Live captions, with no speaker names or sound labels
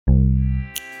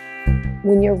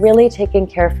when you're really taking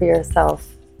care for yourself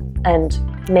and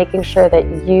making sure that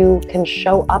you can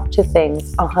show up to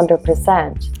things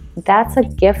 100%, that's a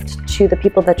gift to the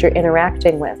people that you're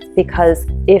interacting with. Because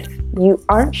if you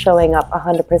aren't showing up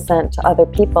 100% to other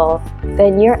people,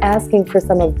 then you're asking for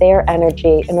some of their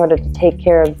energy in order to take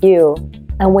care of you.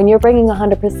 And when you're bringing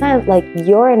 100%, like,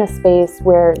 you're in a space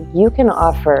where you can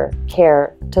offer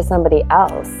care to somebody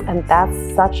else. And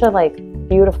that's such a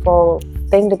beautiful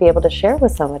thing to be able to share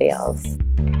with somebody else.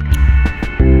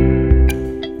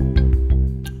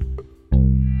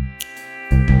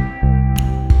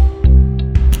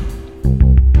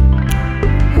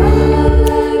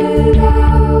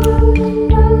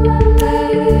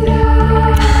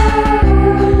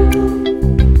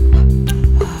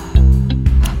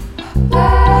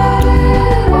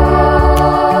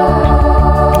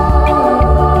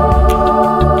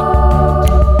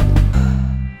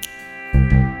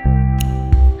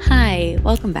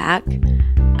 Welcome back.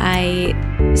 I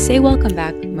say welcome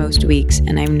back most weeks,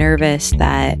 and I'm nervous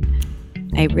that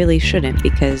I really shouldn't,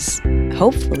 because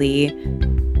hopefully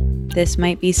this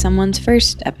might be someone's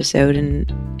first episode,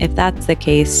 and if that's the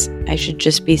case, I should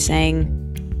just be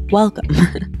saying welcome.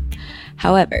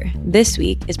 However, this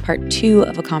week is part 2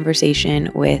 of a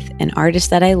conversation with an artist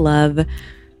that I love,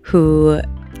 who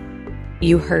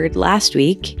you heard last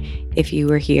week if you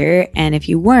were here, and if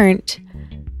you weren't,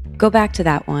 go back to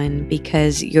that one,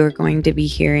 because you're going to be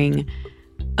hearing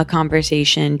a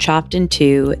conversation chopped in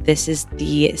 2. This is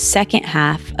the second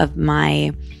half of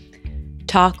my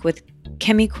talk with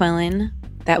Kemi Quillen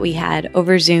that we had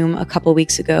over Zoom a couple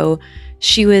weeks ago.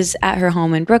 She was at her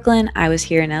home in Brooklyn. I was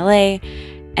here in LA.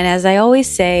 And as I always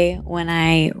say, when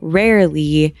I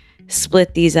rarely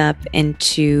split these up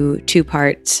into 2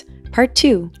 parts, part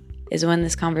 2 is when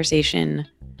this conversation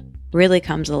really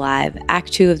comes alive.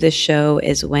 Act 2 of this show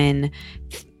is when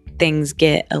things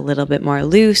get a little bit more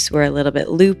loose. We're a little bit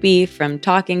loopy from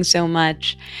talking so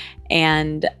much.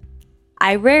 And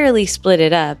I rarely split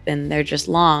it up and they're just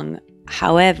long.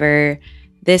 However,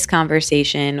 this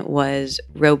conversation was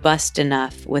robust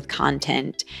enough with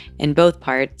content in both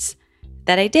parts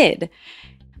that I did.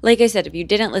 Like I said, if you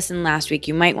didn't listen last week,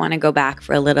 you might want to go back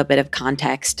for a little bit of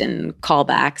context and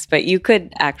callbacks, but you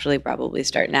could actually probably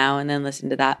start now and then listen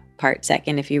to that part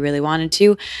second if you really wanted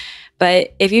to.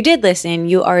 But if you did listen,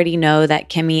 you already know that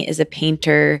Kemi is a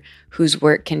painter whose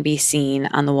work can be seen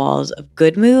on the walls of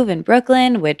Good Move in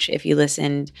Brooklyn, which, if you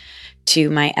listened to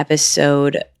my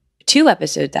episode, 2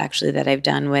 episodes actually that I've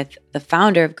done with the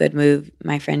founder of Good Move,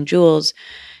 my friend Jules,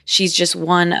 she's just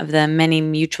one of the many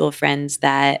mutual friends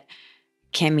that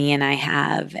Kemi and I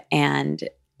have. And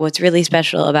what's really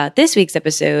special about this week's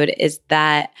episode is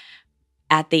that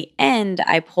at the end,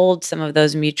 I polled some of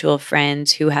those mutual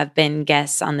friends who have been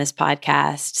guests on this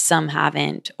podcast. Some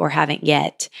haven't or haven't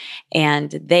yet,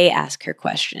 and they ask her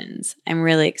questions. I'm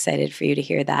really excited for you to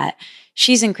hear that.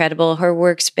 She's incredible. Her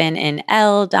work's been in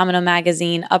Elle, Domino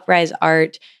Magazine, Uprise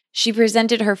Art. She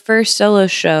presented her first solo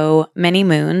show, Many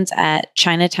Moons, at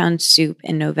Chinatown Soup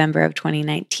in November of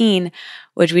 2019,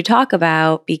 which we talk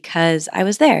about because I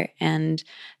was there, and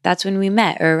that's when we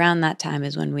met, or around that time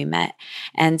is when we met.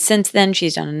 And since then,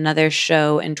 she's done another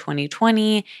show in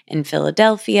 2020 in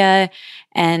Philadelphia,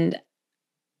 and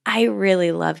I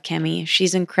really love Kemi.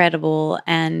 She's incredible,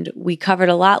 and we covered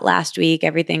a lot last week,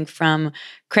 everything from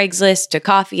Craigslist to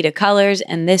coffee to colors,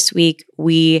 and this week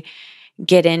we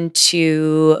get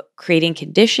into creating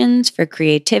conditions for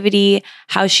creativity,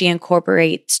 how she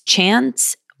incorporates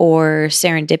chance or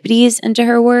serendipities into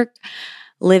her work,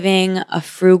 living a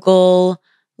frugal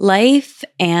life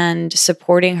and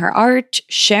supporting her art,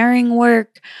 sharing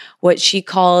work, what she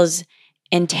calls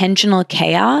intentional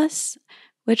chaos,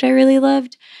 which I really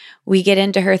loved. We get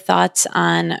into her thoughts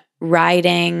on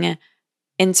riding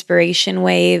inspiration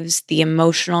waves, the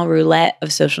emotional roulette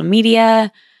of social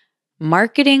media,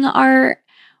 marketing art,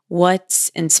 what's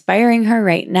inspiring her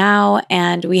right now.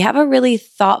 And we have a really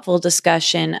thoughtful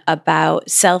discussion about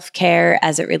self-care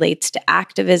as it relates to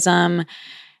activism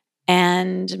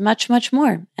and much, much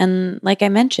more. And like I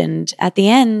mentioned, at the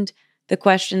end, the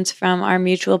questions from our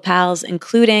mutual pals,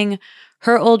 including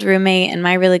her old roommate and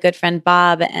my really good friend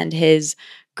Bob and his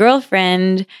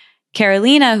girlfriend,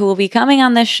 Carolina, who will be coming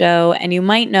on this show. And you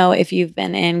might know if you've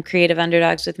been in Creative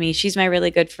Underdogs with me, she's my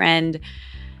really good friend.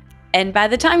 And by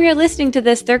the time you're listening to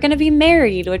this, they're going to be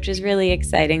married, which is really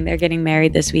exciting. They're getting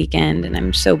married this weekend, and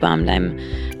I'm so bummed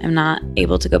I'm not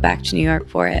able to go back to New York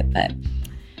for it. But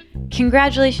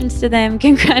congratulations to them.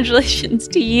 Congratulations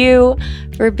to you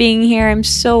for being here. I'm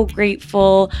so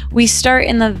grateful. We start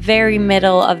in the very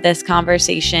middle of this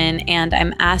conversation, and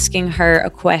I'm asking her a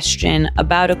question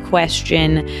about a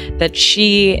question that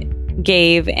she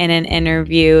gave in an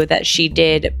interview that she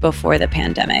did before the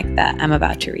pandemic that I'm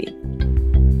about to read.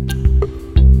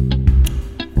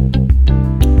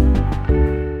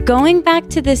 Going back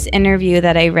to this interview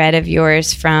that I read of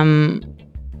yours from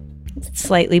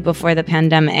slightly before the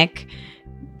pandemic,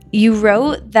 you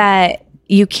wrote that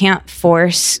you can't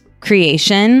force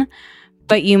creation,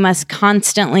 but you must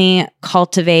constantly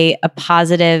cultivate a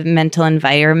positive mental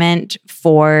environment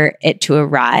for it to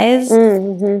arise.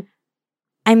 Mm-hmm.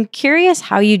 I'm curious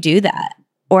how you do that,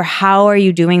 or how are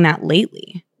you doing that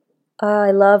lately?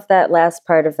 I love that last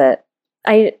part of it.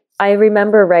 I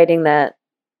remember writing that,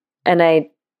 and I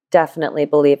definitely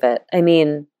believe it. I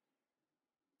mean,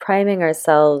 priming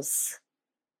ourselves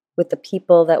with the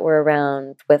people that we're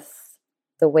around, with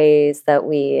the ways that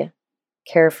we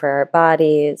care for our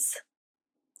bodies,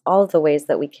 all of the ways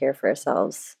that we care for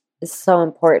ourselves is so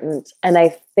important. And I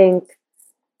think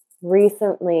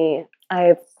recently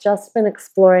I've just been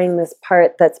exploring this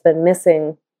part that's been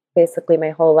missing basically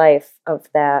my whole life of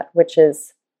that, which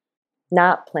is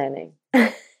not planning.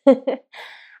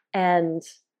 And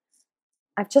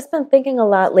I've just been thinking a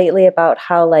lot lately about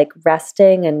how like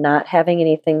resting and not having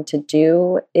anything to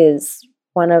do is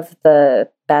one of the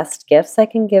best gifts I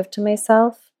can give to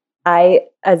myself.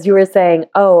 As you were saying,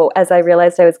 as I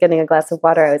realized I was getting a glass of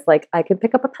water, I was like, I could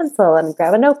pick up a pencil and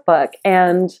grab a notebook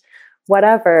and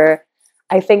whatever.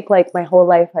 I think like my whole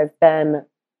life I've been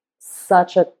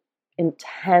such an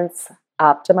intense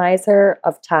optimizer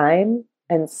of time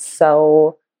and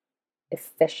so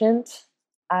efficient.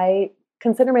 I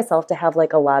consider myself to have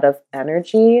like a lot of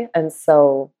energy. And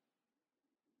so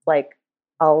like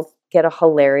I'll get a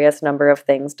hilarious number of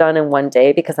things done in one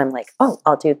day because I'm like,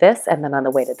 I'll do this. And then on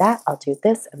the way to that, I'll do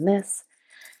this and this.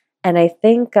 And I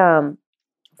think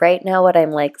right now what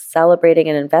I'm like celebrating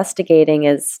and investigating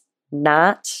is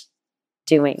not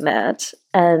doing that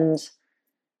and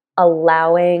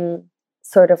allowing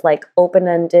sort of like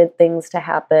open-ended things to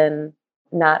happen,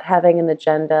 not having an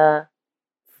agenda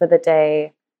for the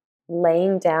day,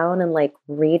 laying down and like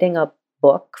reading a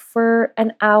book for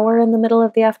an hour in the middle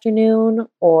of the afternoon,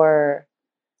 or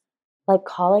like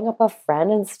calling up a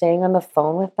friend and staying on the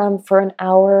phone with them for an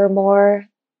hour or more.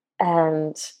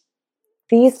 And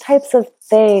these types of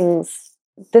things,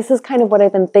 this is kind of what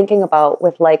I've been thinking about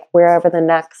with like wherever the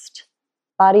next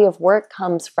body of work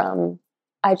comes from.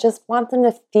 I just want them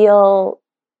to feel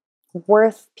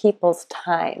worth people's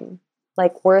time,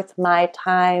 like worth my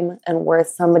time and worth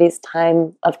somebody's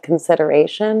time of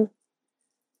consideration.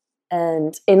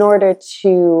 And in order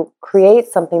to create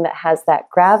something that has that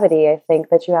gravity, I think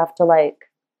that you have to like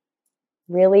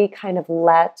really kind of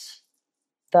let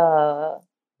the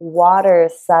water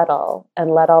settle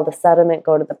and let all the sediment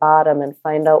go to the bottom and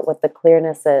find out what the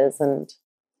clearness is. And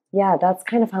yeah, that's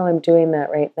kind of how I'm doing that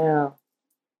right now.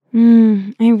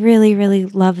 I really, really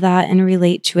love that and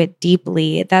relate to it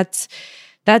deeply. That's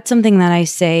something that I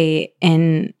say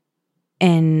in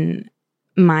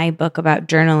my book about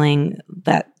journaling,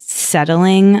 that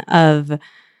settling of,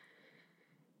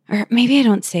 or maybe I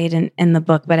don't say it in the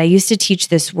book, but I used to teach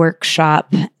this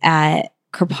workshop at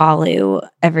Kripalu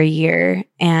every year,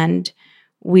 and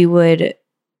we would,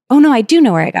 I do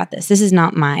know where I got this. This is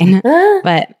not mine,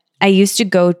 but I used to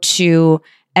go to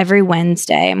every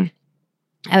Wednesday.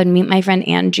 I would meet my friend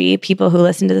Angie. People who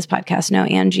listen to this podcast know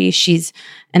Angie. She's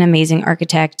an amazing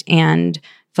architect and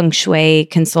feng shui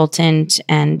consultant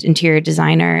and interior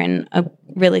designer, and a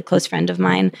really close friend of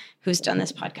mine who's done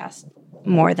this podcast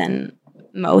more than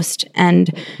most. And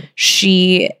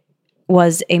she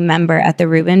was a member at the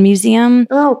Rubin Museum,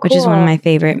 cool. Which is one of my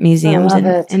favorite museums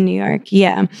in New York.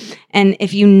 Yeah. And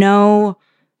if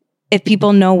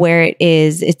people know where it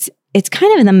is, it's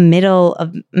kind of in the middle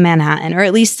of Manhattan, or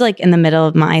at least like in the middle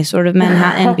of my sort of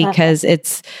Manhattan, because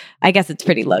I guess it's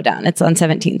pretty low down. It's on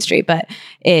 17th Street, but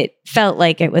it felt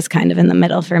like it was kind of in the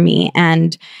middle for me.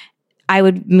 And I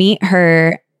would meet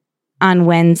her on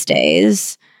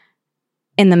Wednesdays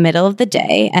in the middle of the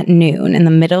day at noon, in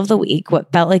the middle of the week,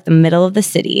 what felt like the middle of the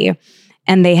city.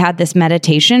 And they had this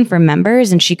meditation for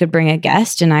members, and she could bring a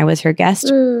guest, and I was her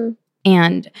guest.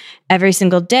 And every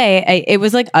single day, it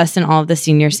was like us and all of the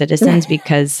senior citizens,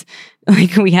 because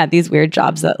like we had these weird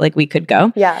jobs that like we could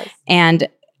go. Yes. And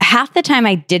half the time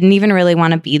I didn't even really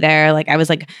want to be there. Like I was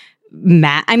like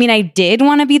mad. I mean, I did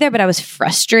want to be there, but I was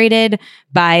frustrated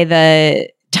by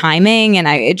the timing, and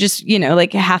it just,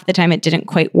 like half the time it didn't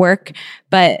quite work.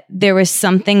 But there was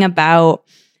something about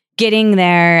getting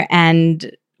there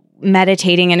and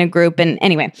meditating in a group. And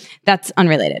anyway, that's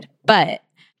unrelated. But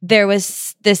there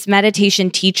was this meditation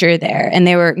teacher there, and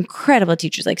they were incredible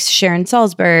teachers like Sharon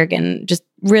Salzberg, and just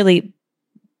really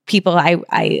people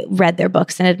I read their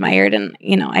books and admired. And,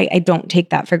 you know, I don't take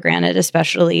that for granted,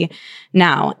 especially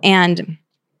now. And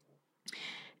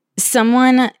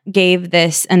someone gave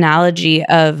this analogy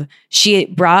of she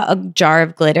brought a jar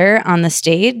of glitter on the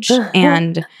stage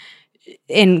and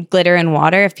in glitter and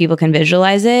water, if people can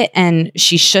visualize it. And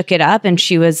she shook it up and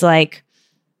she was like,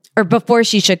 or before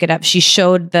she shook it up, she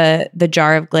showed the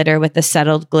jar of glitter with the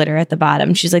settled glitter at the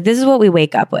bottom. She's like, this is what we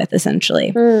wake up with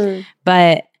essentially.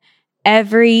 But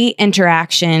every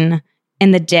interaction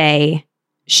in the day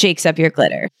shakes up your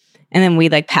glitter. And then we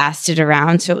like passed it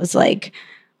around. So it was like,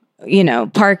 you know,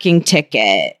 parking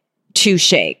ticket, 2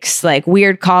 shakes, like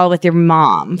weird call with your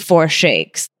mom, 4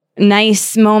 shakes,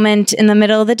 nice moment in the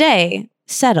middle of the day,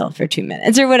 settle for 2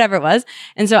 minutes or whatever it was.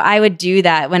 And so I would do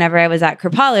that whenever I was at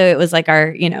Kripalu. It was like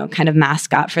our, you know, kind of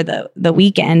mascot for the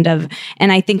weekend of,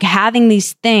 and I think having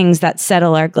these things that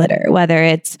settle our glitter, whether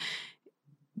it's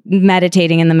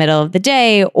meditating in the middle of the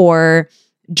day or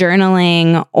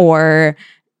journaling or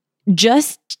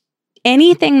just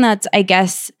anything that's, I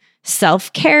guess,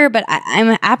 self-care, but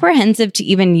I'm apprehensive to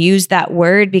even use that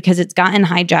word because it's gotten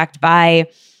hijacked by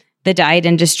the diet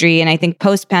industry. And I think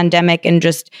post-pandemic and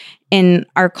just in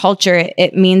our culture,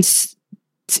 it means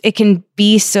it can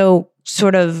be so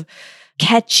sort of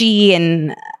catchy,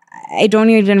 and I don't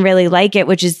even really like it,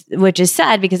 which is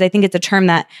sad because I think it's a term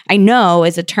that I know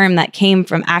is a term that came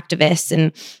from activists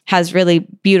and has really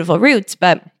beautiful roots.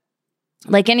 But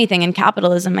like anything in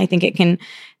capitalism, I think it can,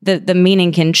 the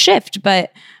meaning can shift.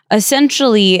 But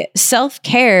essentially,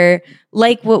 self-care,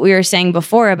 like what we were saying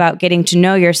before about getting to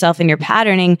know yourself and your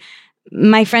patterning,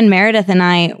 my friend Meredith and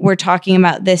I were talking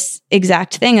about this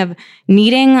exact thing of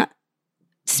needing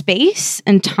space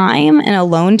and time and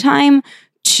alone time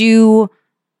to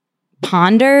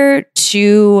ponder,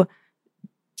 to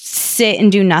sit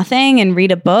and do nothing and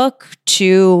read a book,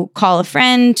 to call a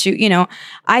friend, to, you know,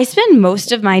 I spend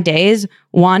most of my days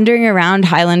wandering around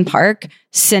Highland Park,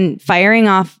 firing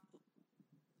off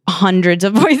hundreds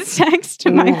of voice texts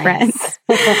to my friends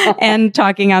and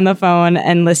talking on the phone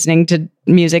and listening to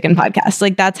music and podcasts.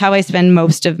 Like that's how I spend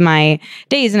most of my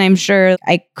days. And I'm sure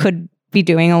I could be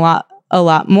doing a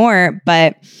lot more,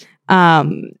 but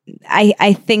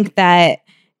I think that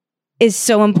is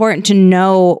so important to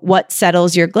know what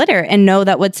settles your glitter and know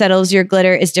that what settles your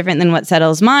glitter is different than what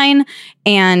settles mine.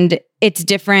 And it's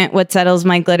different what settles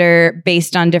my glitter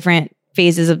based on different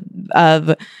phases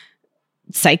of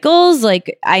cycles.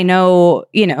 Like I know,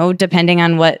 you know, depending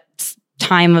on what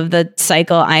time of the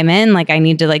cycle I'm in, like I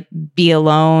need to like be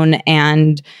alone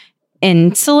and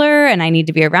insular and I need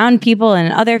to be around people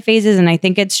in other phases. And I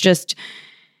think it's just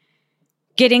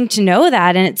getting to know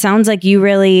that. And it sounds like you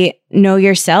really know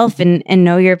yourself and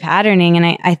know your patterning.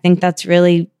 And I think that's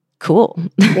really cool.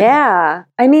 Yeah.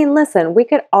 I mean, listen, we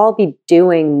could all be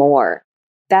doing more.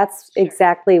 That's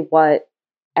exactly what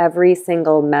every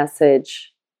single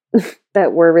message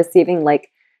that we're receiving,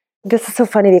 like, this is so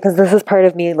funny because this is part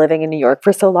of me living in New York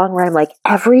for so long where I'm like,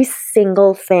 every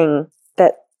single thing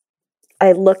that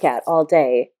I look at all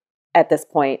day at this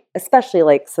point, especially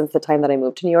like since the time that I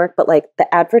moved to New York, but like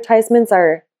the advertisements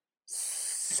are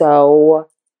so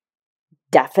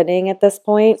deafening at this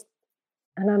point.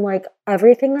 And I'm like,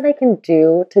 everything that I can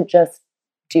do to just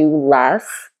do less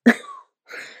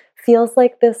feels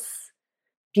like this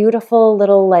beautiful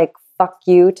little like fuck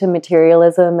you to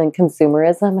materialism and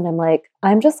consumerism. And I'm like,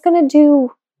 I'm just going to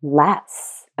do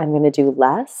less. I'm going to do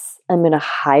less. I'm going to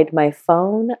hide my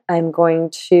phone. I'm going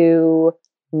to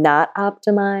not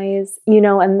optimize, you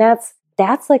know, and that's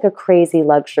like a crazy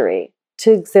luxury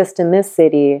to exist in this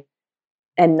city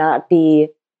and not be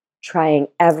trying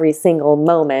every single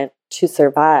moment to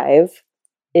survive.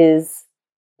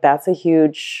 That's a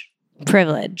huge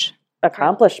privilege,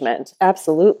 accomplishment.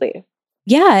 Absolutely.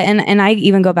 Yeah. And I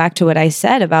even go back to what I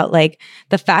said about like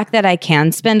the fact that I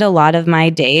can spend a lot of my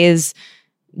days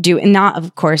not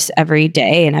of course every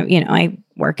day. And I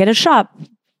work at a shop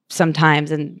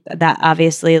sometimes, and that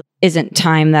obviously isn't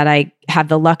time that I have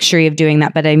the luxury of doing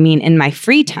that. But I mean, in my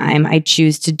free time, I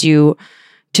choose to do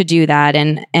that.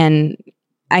 And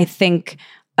I think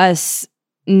us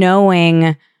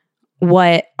knowing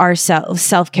what our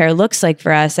self-care looks like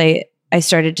for us, I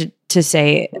started to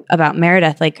say about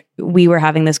Meredith, like we were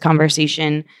having this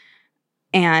conversation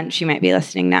and she might be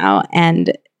listening now,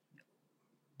 and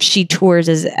she tours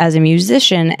as a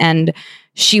musician, and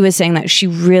she was saying that she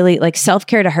really like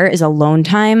self-care to her is alone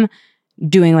time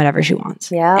doing whatever she wants.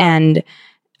 Yeah. And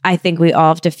I think we all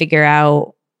have to figure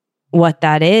out what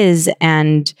that is.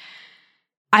 And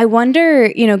I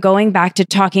wonder, going back to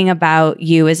talking about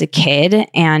you as a kid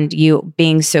and you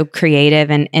being so creative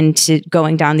and into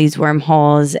going down these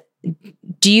wormholes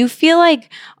do you feel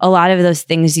like a lot of those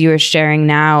things you are sharing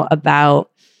now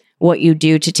about what you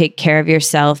do to take care of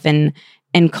yourself and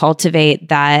cultivate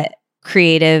that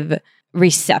creative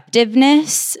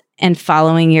receptiveness and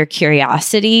following your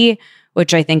curiosity,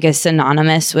 which I think is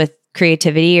synonymous with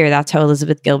creativity, or that's how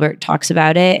Elizabeth Gilbert talks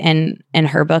about it in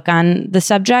her book on the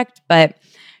subject. But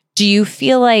do you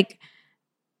feel like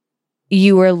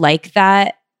you were like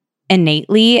that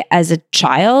innately as a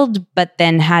child, but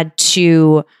then had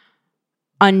to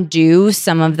undo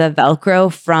some of the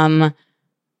Velcro from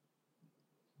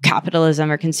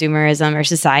capitalism or consumerism or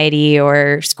society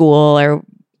or school or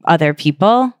other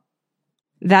people?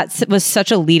 That was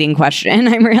such a leading question,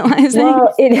 I'm realizing.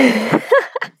 Well,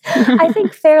 I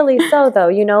think fairly so, though.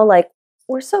 Like,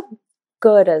 we're so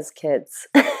good as kids.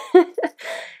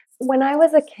 When I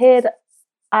was a kid,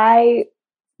 I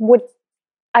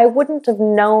wouldn't have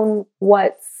known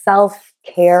what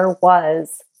self-care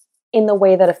was in the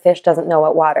way that a fish doesn't know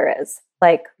what water is.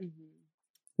 Like,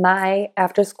 my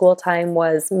after school time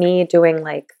was me doing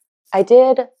I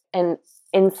did an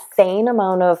insane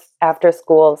amount of after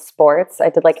school sports. I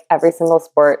did every single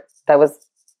sport that was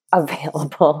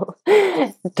available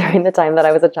during the time that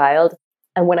I was a child.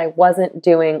 And when I wasn't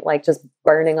doing just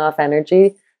burning off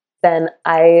energy, then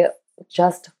I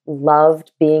just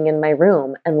loved being in my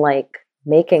room and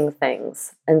making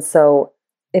things. And so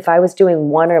if I was doing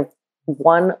one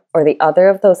or the other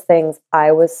of those things,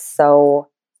 I was so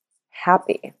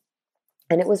happy.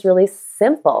 And it was really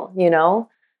simple,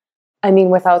 I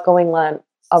mean, without going on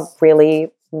a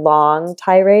really long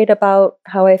tirade about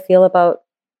how I feel about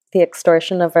the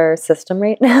extortion of our system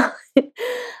right now.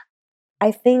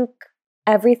 I think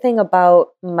everything about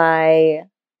my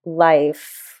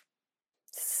life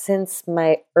since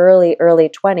my early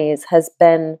 20s has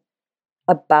been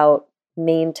about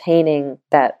maintaining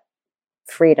that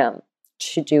freedom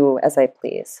to do as I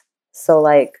please. So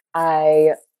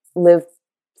I live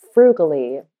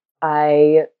frugally.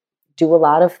 I do a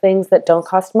lot of things that don't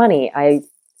cost money. I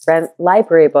rent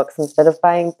library books instead of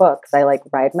buying books. I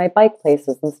ride my bike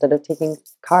places instead of taking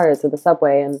cars or the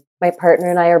subway. And my partner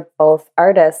and I are both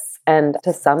artists, and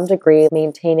to some degree,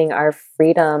 maintaining our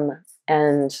freedom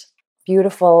and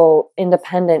beautiful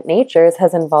independent natures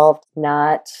has involved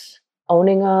not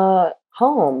owning a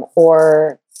home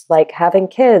or having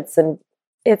kids. And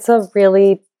it's a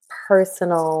really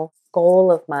personal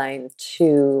goal of mine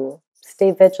to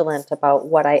stay vigilant about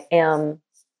what I am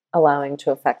allowing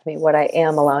to affect me, what I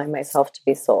am allowing myself to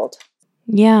be sold.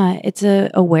 Yeah, it's a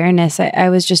awareness. I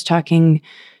was just talking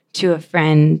to a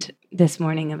friend this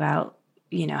morning about,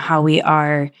 how we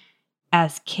are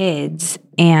as kids,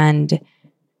 and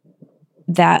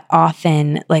that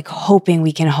often hoping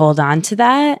we can hold on to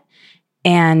that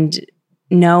and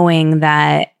knowing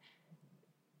that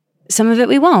some of it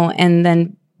we won't. And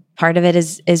then part of it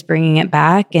is bringing it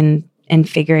back and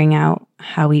figuring out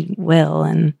how we will.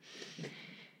 And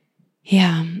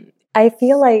yeah. I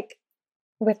feel like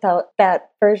without that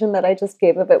version that I just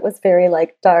gave of it was very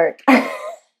dark.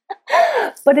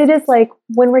 But it is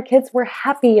when we're kids, we're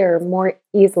happier more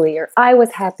easily, or I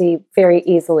was happy very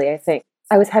easily, I think.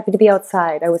 I was happy to be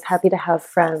outside. I was happy to have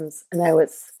friends, and I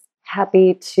was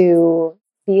happy to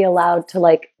be allowed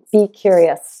to be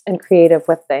curious and creative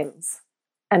with things.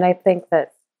 And I think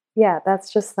that, yeah,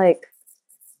 that's just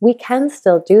we can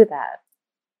still do that.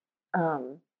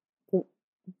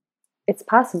 It's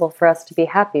possible for us to be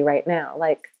happy right now.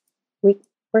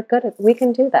 We're good at, we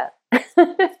can do that.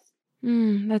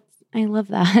 I love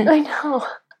that. I know.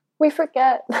 We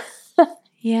forget.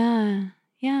 Yeah.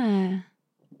 Yeah.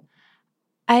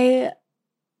 I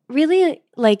really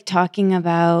like talking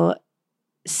about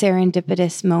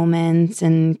serendipitous moments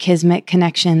and kismet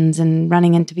connections and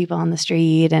running into people on the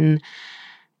street and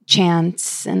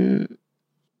chance. And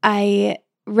I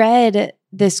read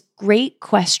this great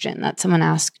question that someone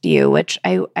asked you, which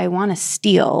I want to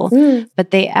steal,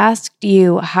 but they asked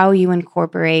you how you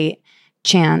incorporate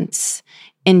chance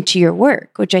into your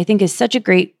work, which I think is such a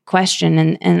great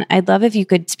question. And I'd love if you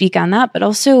could speak on that, but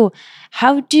also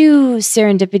how do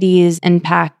serendipities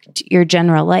impact your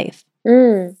general life?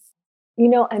 I'm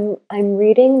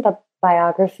reading the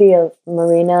biography of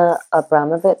Marina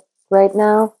Abramovic right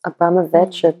now.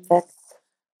 Abramovich or Vic.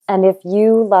 And if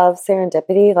you love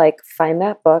serendipity, find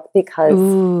that book, because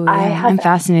I'm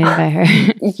fascinated by her.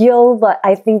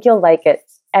 I think you'll like it.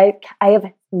 I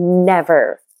have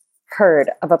never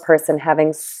heard of a person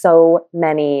having so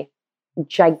many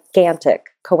gigantic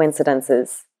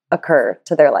coincidences occur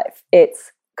to their life.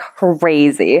 It's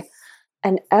crazy.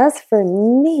 And as for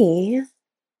me,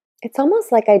 it's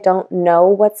almost like I don't know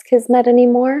what's kismet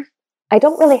anymore. I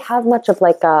don't really have much of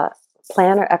a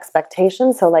plan or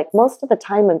expectation. So like most of the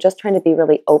time I'm just trying to be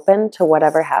really open to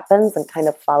whatever happens and kind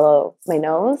of follow my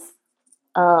nose.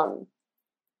 And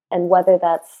whether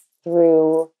that's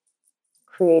through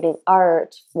creating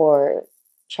art or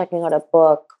checking out a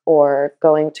book or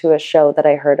going to a show that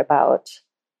I heard about,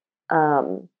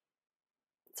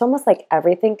 it's almost like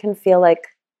everything can feel like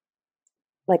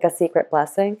a secret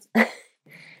blessing.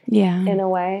 Yeah. In a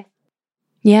way.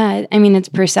 Yeah. I mean, it's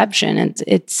perception.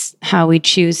 It's how we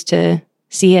choose to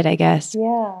see it, I guess.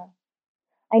 Yeah.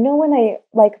 I know when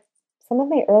some of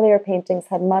my earlier paintings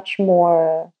had much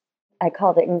more, I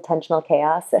called it intentional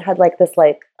chaos. It had like this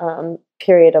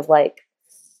period of like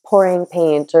pouring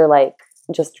paint or like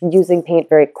just using paint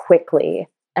very quickly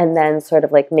and then sort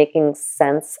of like making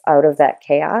sense out of that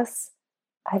chaos.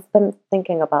 I've been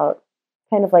thinking about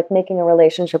kind of like making a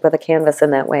relationship with a canvas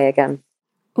in that way again.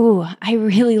 Ooh, I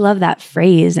really love that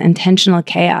phrase, intentional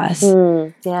chaos.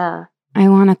 Yeah. I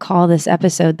want to call this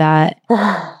episode that.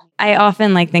 I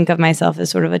often like think of myself as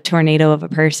sort of a tornado of a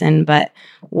person, but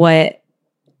what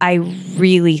I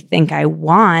really think I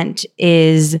want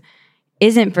isn't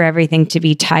for everything to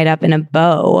be tied up in a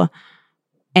bow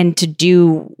and to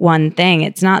do one thing.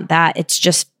 It's not that, it's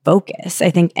just focus.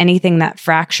 I think anything that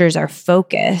fractures our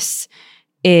focus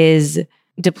is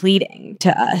depleting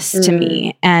to us, to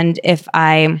me. And if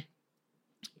I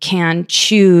can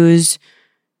choose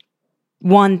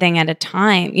one thing at a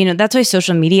time, that's why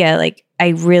social media, like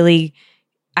I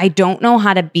don't know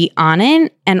how to be on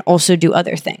it and also do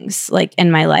other things like in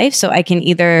my life. So I can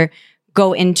either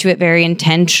go into it very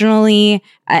intentionally,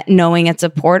 knowing it's a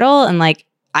portal and like,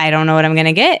 I don't know what I'm going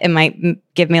to get. It might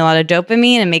give me a lot of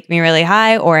dopamine and make me really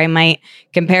high, or I might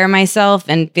compare myself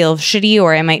and feel shitty,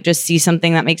 or I might just see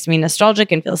something that makes me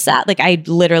nostalgic and feel sad. Like I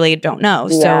literally don't know.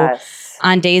 Yes. So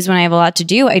on days when I have a lot to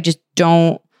do, I just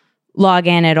don't log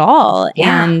in at all.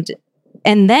 Yeah.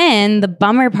 And then the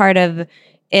bummer part of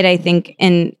it, I think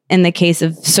in the case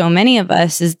of so many of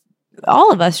us, is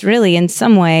all of us really in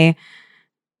some way,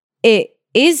 it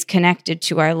is connected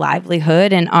to our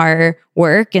livelihood and our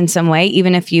work in some way,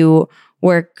 even if you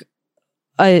work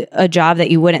a job that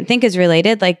you wouldn't think is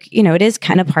related. Like, it is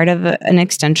kind of part of an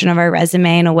extension of our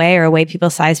resume in a way, or a way people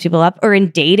size people up, or in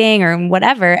dating or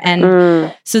whatever.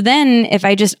 And so then if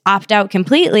I just opt out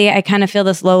completely, I kind of feel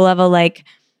this low level, like,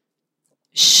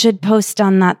 should post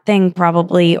on that thing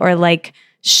probably, or like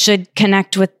should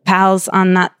connect with pals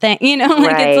on that thing,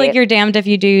 like It's like you're damned if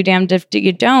you do, damned if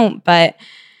you don't. But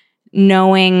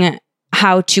knowing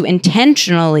how to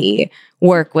intentionally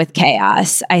work with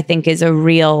chaos, I think, is a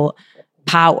real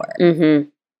power. Mm-hmm.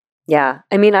 Yeah.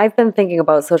 I mean, I've been thinking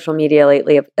about social media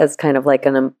lately as kind of like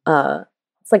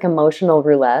it's like emotional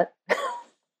roulette.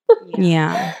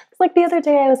 Yeah. It's like the other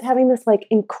day I was having this like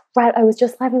I was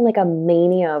just having like a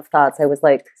mania of thoughts. I was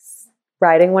like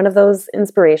riding one of those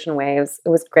inspiration waves. It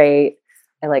was great.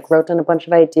 I like wrote down a bunch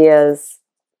of ideas.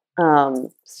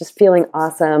 Was just feeling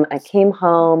awesome. I came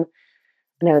home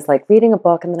and I was like reading a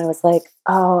book, and then I was like,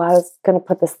 oh, I was going to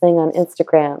put this thing on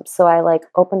Instagram. So I like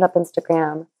opened up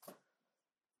Instagram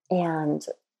and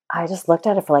I just looked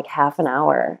at it for like half an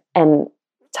hour, and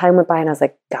time went by and I was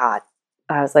like, God,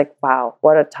 I was like, wow,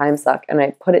 what a time suck. And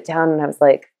I put it down and I was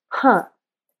like,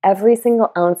 every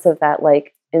single ounce of that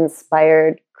like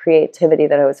inspired creativity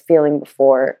that I was feeling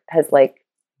before has like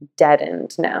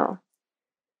deadened now.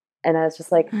 And I was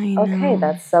just like, okay,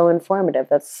 that's so informative.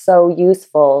 That's so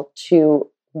useful to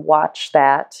watch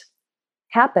that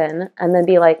happen and then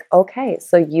be like, okay,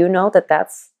 so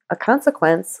that's a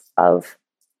consequence of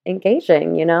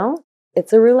engaging,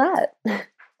 It's a roulette.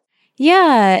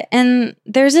 Yeah. And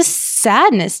there's a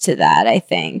sadness to that, I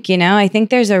think. I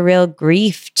think there's a real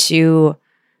grief to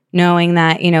knowing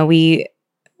that, we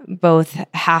both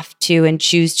have to and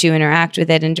choose to interact with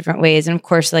it in different ways. And of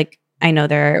course, like, I know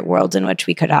there are worlds in which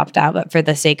we could opt out, but for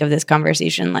the sake of this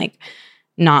conversation, like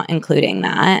not including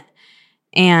that.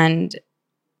 And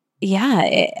yeah,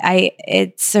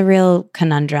 it's a real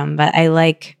conundrum, but I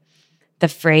like the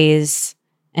phrase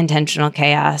intentional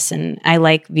chaos, and I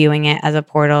like viewing it as a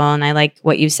portal. And I like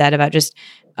what you said about just,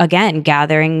 again,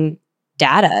 gathering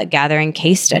data, gathering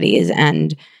case studies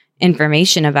and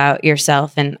information about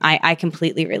yourself. And I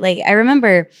completely relate. I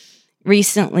remember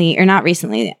recently, or not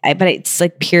recently, but it's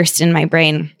like pierced in my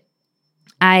brain.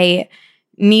 I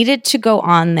needed to go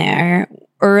on there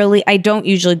early. I don't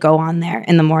usually go on there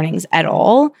in the mornings at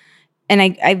all. And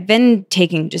I've been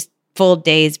taking just full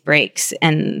days breaks,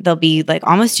 and they'll be like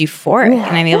almost euphoric,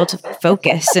 and I'm able to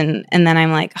focus. And then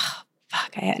I'm like, oh,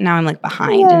 fuck, now I'm like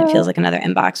behind, and it feels like another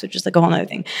inbox, which is like a whole other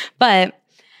thing. But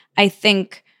I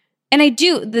think, and I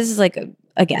do, this is like,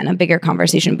 again, a bigger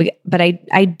conversation, but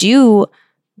I do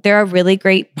there are really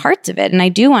great parts of it. And I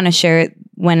do want to share it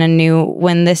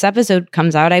when this episode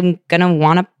comes out. I'm going to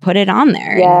want to put it on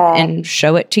there and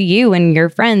show it to you and your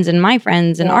friends and my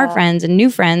friends and our friends and new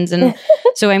friends. And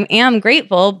so I am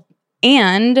grateful,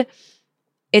 and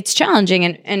it's challenging.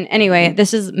 And anyway,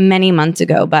 this is many months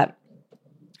ago, but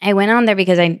I went on there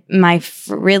because my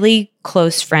really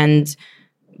close friend's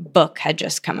book had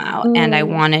just come out, and I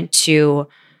wanted to.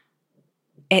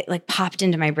 It like popped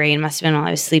into my brain. Must have been while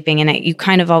I was sleeping, and you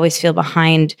kind of always feel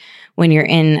behind when you're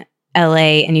in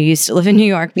LA and you used to live in New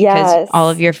York because all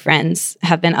of your friends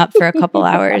have been up for a couple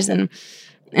hours, and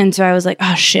so I was like,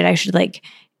 oh shit, I should like.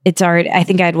 It's already. I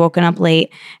think I'd woken up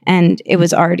late, and it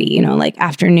was already like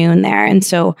afternoon there, and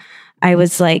so I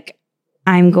was like,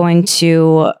 I'm going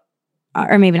to.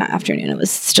 Or maybe not afternoon, it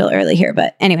was still early here.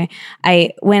 But anyway,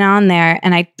 I went on there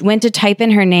and I went to type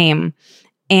in her name,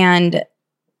 and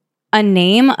a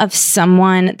name of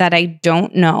someone that I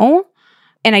don't know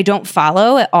and I don't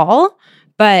follow at all,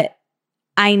 but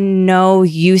I know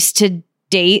used to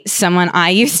date someone I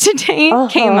used to date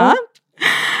came up.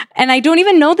 And I don't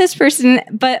even know this person.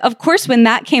 But of course, when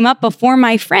that came up before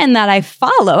my friend that I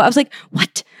follow, I was like,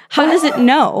 what? How does it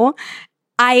know?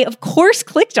 I, of course,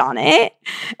 clicked on it.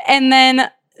 And then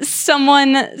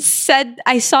someone said,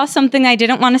 I saw something I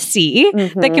didn't want to see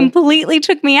that completely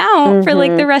took me out for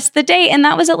like the rest of the day. And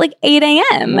that was at like 8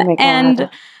 a.m. And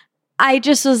I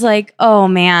just was like, oh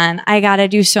man, I got to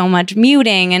do so much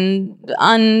muting and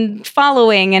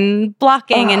unfollowing and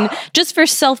blocking and just for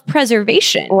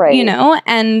self-preservation,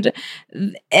 and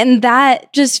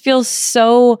that just feels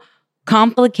so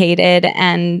complicated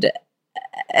and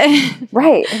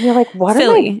right. And you're like, what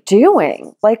silly. am I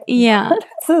doing? Like, what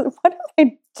am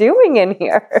I doing in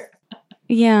here?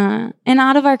 Yeah. And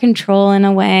out of our control in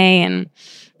a way. And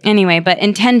anyway, but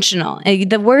intentional.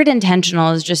 The word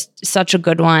intentional is just such a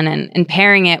good one. And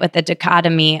pairing it with the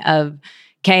dichotomy of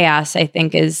chaos, I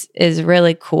think is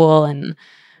really cool. And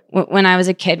when I was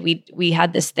a kid, we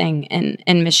had this thing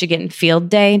in Michigan, Field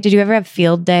Day. Did you ever have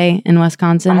Field Day in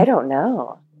Wisconsin? I don't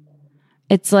know.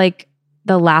 It's like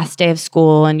the last day of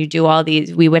school, and you do all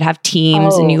these, we would have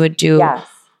teams and you would do,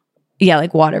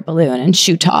 like water balloon and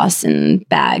shoe toss and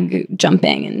bag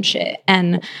jumping and shit.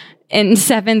 And in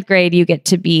 7th grade, you get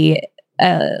to be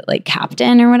like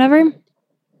captain or whatever.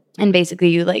 And basically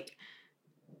you like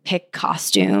pick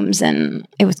costumes, and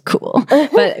it was cool.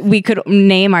 But we could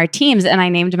name our teams, and I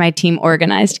named my team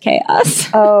Organized Chaos.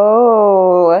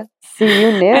 Oh, see,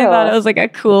 you knew. I thought it was like a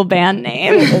cool band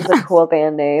name. It is a cool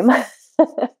band name.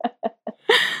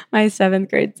 My 7th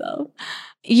grade self.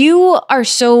 You are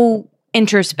so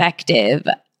introspective.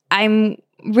 I'm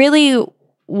really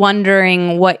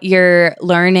wondering what you're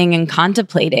learning and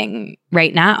contemplating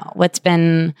right now. What's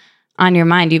been on your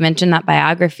mind? You mentioned that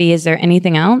biography. Is there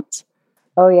anything else?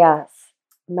 Oh, yes.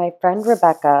 My friend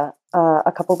Rebecca,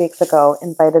 a couple weeks ago,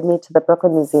 invited me to the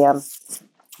Brooklyn Museum.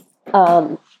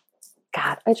 God,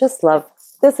 I just love,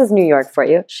 this is New York for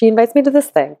you. She invites me to this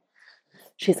thing.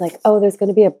 She's like, oh, there's going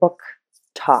to be a book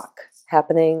talk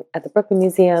happening at the Brooklyn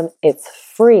Museum. It's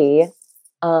free.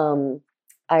 I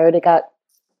already got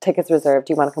tickets reserved.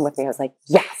 Do you want to come with me? I was like,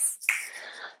 yes.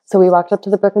 So we walked up to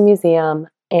the Brooklyn Museum,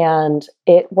 and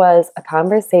it was a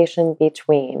conversation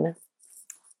between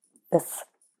this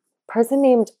person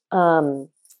named Kamra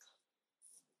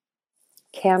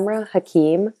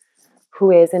Hakim,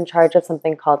 who is in charge of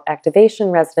something called Activation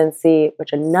Residency,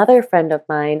 which another friend of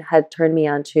mine had turned me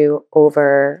on to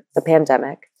over the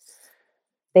pandemic.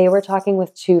 They were talking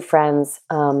with two friends,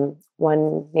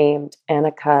 one named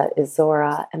Annika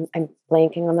Izora, and I'm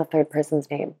blanking on the third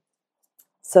person's name.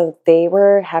 So they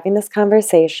were having this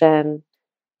conversation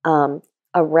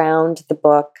around the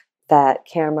book that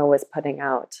Kamra was putting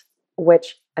out,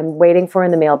 which I'm waiting for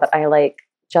in the mail, but I like,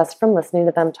 just from listening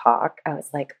to them talk, I was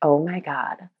like, oh my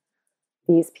God,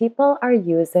 these people are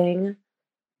using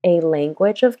a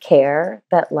language of care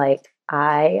that like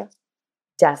I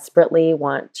desperately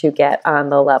want to get on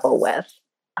the level with.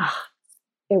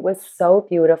 It was so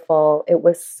beautiful. It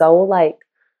was so like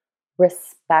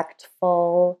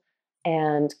respectful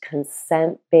and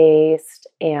consent-based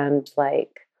and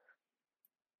like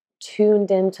tuned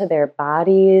into their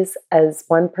bodies. As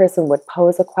one person would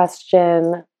pose a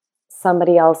question,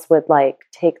 somebody else would like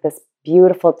take this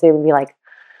beautiful thing and be like,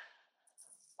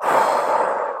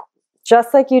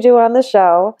 just like you do on the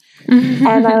show.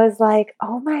 And I was like,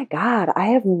 oh my God, I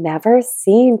have never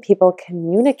seen people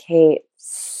communicate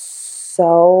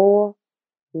so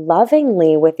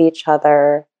lovingly with each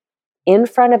other in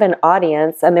front of an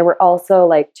audience. And there were also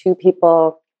like two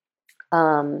people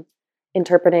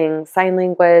interpreting sign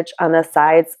language on the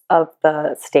sides of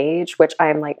the stage, which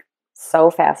I'm like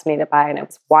so fascinated by. And I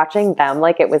was watching them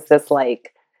like it was this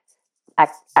like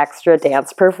extra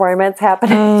dance performance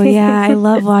happening. Oh yeah, I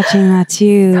love watching that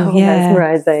too. So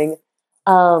mesmerizing.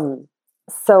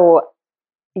 So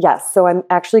yes, so I'm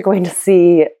actually going to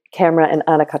see Camera and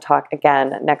Annika talk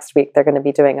again next week. They're going to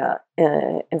be doing a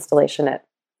installation at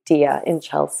Dia in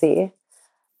Chelsea.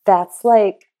 That's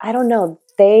like, I don't know,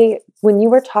 when you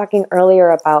were talking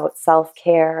earlier about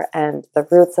self-care and the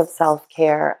roots of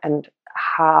self-care and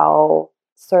how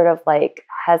sort of like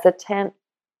hesitant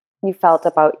you felt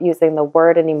about using the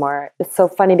word anymore. It's so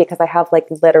funny because I have like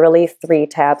literally 3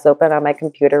 tabs open on my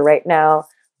computer right now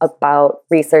about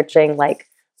researching like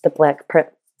the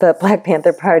Black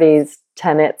Panther Party's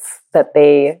tenets that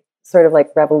they sort of like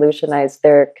revolutionized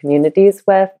their communities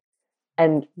with,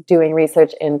 and doing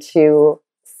research into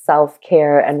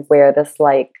self-care and where this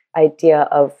like idea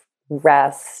of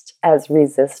rest as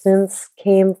resistance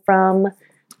came from.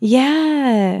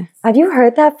 Yeah. Have you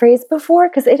heard that phrase before?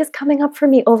 Because it is coming up for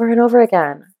me over and over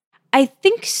again. I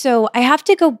think so. I have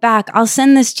to go back. I'll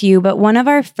send this to you, but one of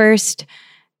our first,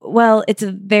 well, it's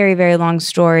a very, very long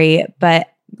story, but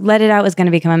Let It Out was going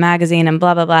to become a magazine and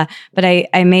blah, blah, blah. But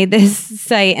I made this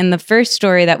site, and the first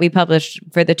story that we published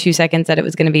for the 2 seconds that it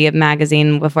was going to be a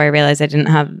magazine before I realized I didn't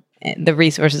have the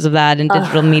resources of that, and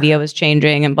digital media was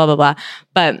changing and blah, blah, blah.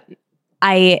 But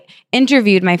I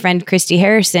interviewed my friend Christy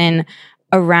Harrison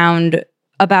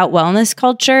about wellness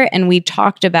culture, and we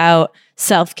talked about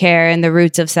self-care and the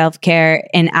roots of self-care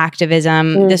in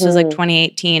activism. Mm-hmm. This was like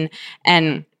 2018,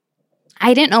 and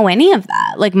I didn't know any of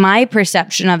that. Like my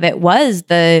perception of it was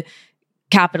the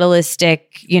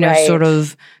capitalistic, right, sort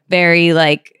of very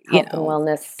like, health and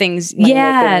wellness things.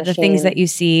 Yeah, the things that you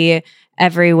see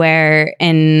everywhere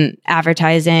in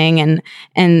advertising,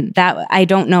 and that I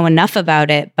don't know enough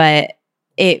about it, but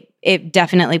it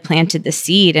definitely planted the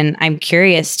seed, and I'm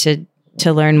curious to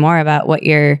learn more about what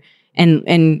you're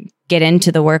and get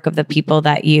into the work of the people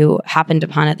that you happened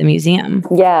upon at the museum.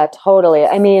 Yeah, totally.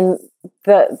 I mean,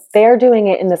 they're doing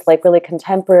it in this like really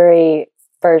contemporary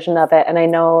version of it, and I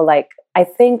know like I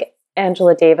think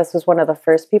Angela Davis was one of the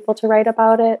first people to write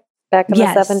about it back in the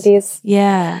 70s.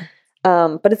 Yeah.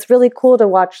 But it's really cool to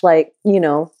watch like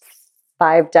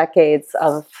 5 decades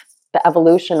of the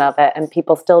evolution of it, and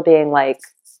people still being like,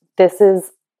 this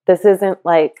isn't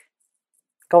like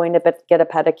going to get a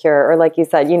pedicure, or like you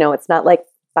said, it's not like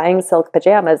buying silk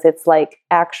pajamas. It's like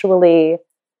actually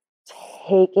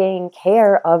taking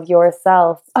care of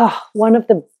yourself. Oh,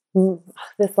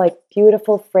 this like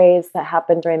beautiful phrase that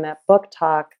happened during that book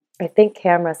talk, I think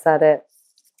Camera said it,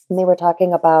 and they were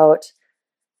talking about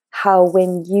how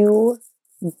when you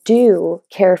do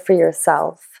care for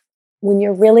yourself, when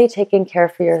you're really taking care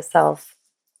for yourself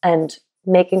and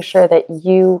making sure that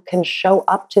you can show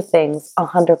up to things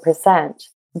 100%,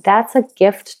 that's a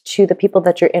gift to the people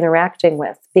that you're interacting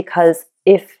with. Because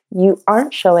if you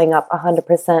aren't showing up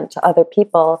 100% to other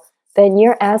people, then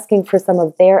you're asking for some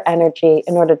of their energy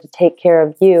in order to take care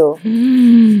of you.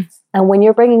 Mm. And when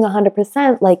you're bringing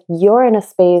 100%, like you're in a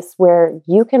space where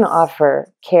you can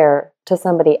offer care to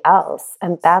somebody else.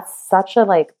 And that's such a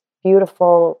like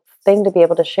beautiful thing to be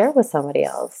able to share with somebody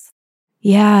else.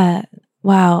 Yeah.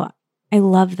 Wow. I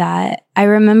love that. I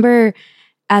remember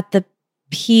at the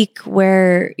peak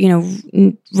where,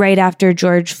 right after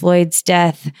George Floyd's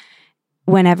death,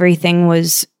 when everything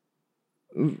was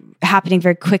happening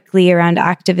very quickly around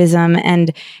activism,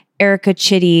 and Erica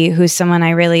Chitty, who's someone I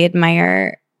really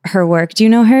admire her work. Do you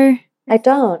know her? I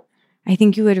don't. I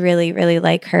think you would really, really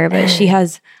like her, but she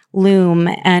has Loom,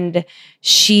 and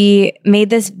she made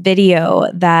this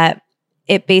video that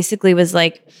it basically was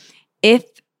like, if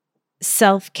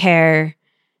self-care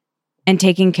and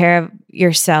taking care of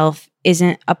yourself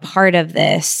isn't a part of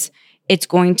this, it's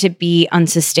going to be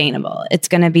unsustainable. It's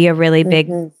going to be a really big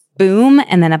boom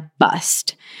and then a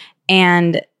bust.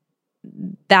 And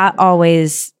that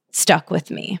always stuck with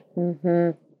me.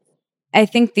 Mm-hmm. I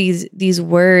think these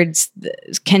words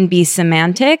can be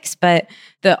semantics, but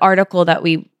the article that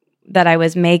I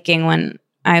was making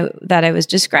that I was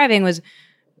describing was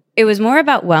more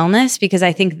about wellness, because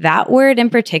I think that word in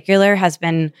particular has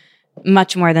been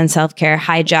much more than self-care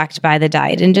hijacked by the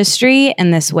diet industry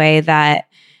in this way that,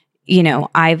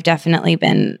 I've definitely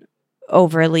been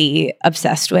overly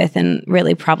obsessed with in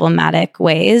really problematic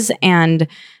ways. And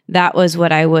that was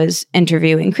what I was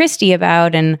interviewing Christy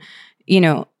about. And,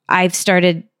 I've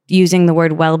started using the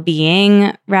word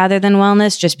well-being rather than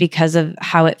wellness, just because of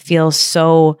how it feels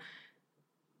so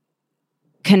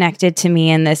connected to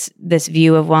me in this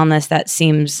view of wellness that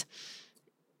seems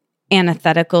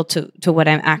antithetical to what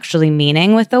I'm actually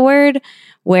meaning with the word,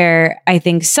 where I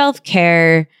think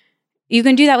self-care, you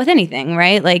can do that with anything,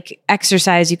 right? Like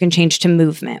exercise, you can change to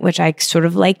movement, which I sort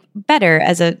of like better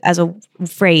as a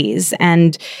phrase.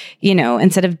 And,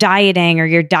 instead of dieting or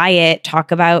your diet,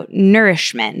 talk about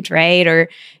nourishment, right?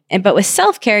 But with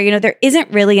self-care, there isn't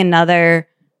really another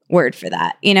word for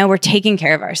that. We're taking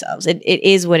care of ourselves. It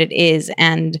is what it is.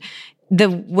 And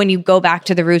when you go back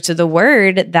to the roots of the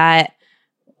word that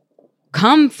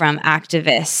come from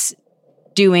activists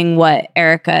doing what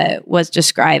Erica was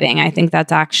describing, I think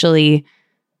that's actually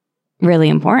really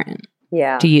important.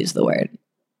 Yeah. To use the word.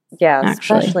 Yeah,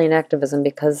 especially in activism,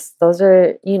 because those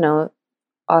are,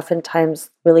 oftentimes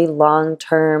really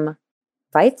long-term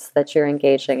fights that you're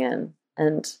engaging in.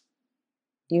 And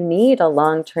you need a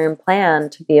long-term plan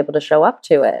to be able to show up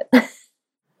to it.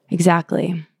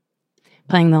 Exactly.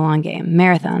 Playing the long game.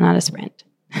 Marathon, not a sprint.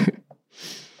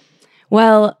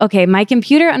 Well, okay, my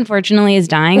computer unfortunately is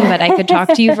dying, but I could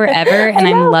talk to you forever, and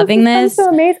I'm loving this. So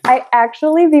amazing. I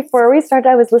actually, before we started,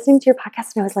 I was listening to your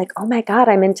podcast and I was like, oh my God,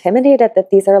 I'm intimidated that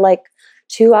these are like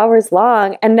 2 hours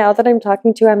long. And now that I'm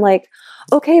talking to you, I'm like,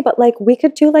 okay, but like we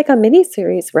could do like a mini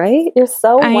series, right? You're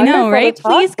so wonderful. I know, right?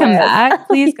 Please come back.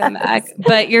 Please come Yes. back.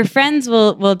 But your friends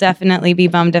will definitely be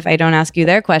bummed if I don't ask you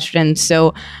their questions.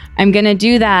 So I'm going to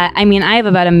do that. I mean, I have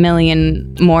about 1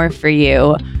 million more for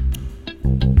you.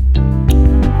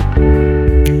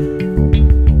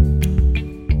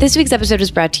 This week's episode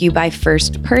is brought to you by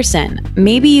First Person.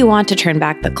 Maybe you want to turn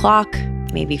back the clock,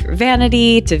 maybe for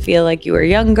vanity, to feel like you were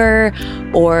younger,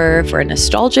 or for a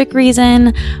nostalgic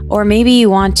reason, or maybe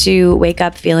you want to wake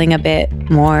up feeling a bit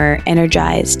more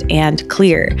energized and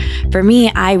clear. For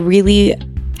me, I really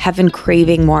have been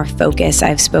craving more focus.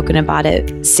 I've spoken about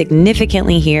it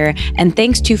significantly here. And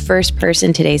thanks to First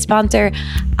Person, today's sponsor,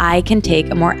 I can take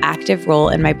a more active role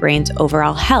in my brain's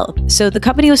overall health. So the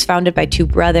company was founded by two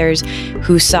brothers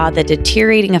who saw the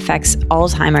deteriorating effects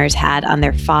Alzheimer's had on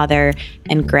their father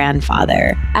and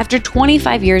grandfather. After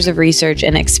 25 years of research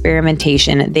and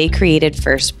experimentation, they created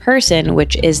First Person,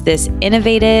 which is this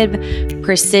innovative,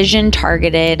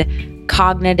 precision-targeted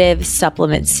cognitive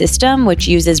supplement system, which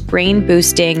uses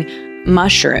brain-boosting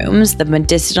mushrooms, the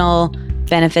medicinal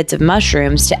benefits of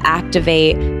mushrooms, to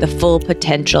activate the full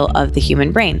potential of the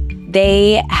human brain.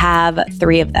 They have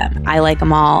 3 of them. I like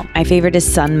them all. My favorite is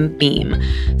Sunbeam.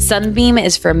 Sunbeam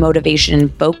is for motivation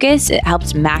and focus. It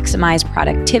helps maximize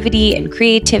productivity and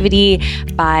creativity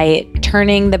by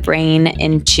turning the brain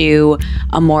into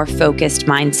a more focused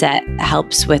mindset. It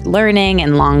helps with learning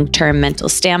and long-term mental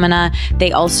stamina.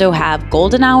 They also have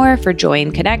Golden Hour for joy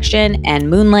and connection and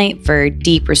Moonlight for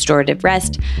deep restorative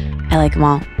rest. I like them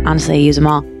all. Honestly, I use them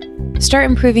all. Start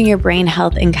improving your brain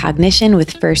health and cognition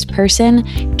with First Person.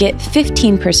 Get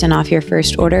 15% off your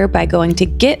first order by going to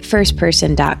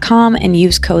getfirstperson.com and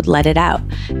use code LETITOUT.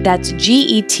 That's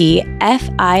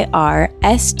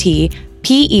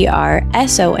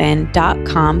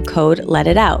GETFIRSTPERSON.com, code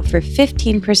LETITOUT for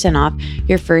 15% off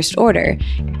your first order.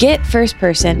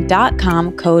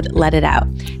 Getfirstperson.com, code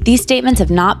LETITOUT. These statements have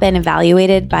not been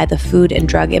evaluated by the Food and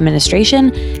Drug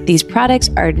Administration. These products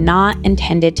are not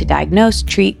intended to diagnose,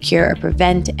 treat, cure, or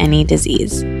prevent any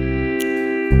disease.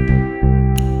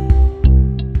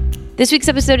 This week's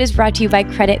episode is brought to you by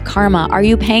Credit Karma. Are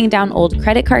you paying down old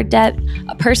credit card debt?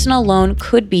 A personal loan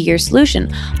could be your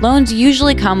solution. Loans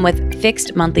usually come with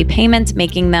fixed monthly payments,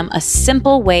 making them a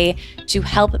simple way to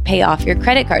help pay off your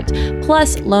credit cards.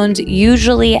 Plus, loans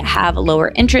usually have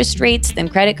lower interest rates than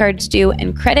credit cards do,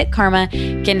 and Credit Karma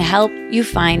can help you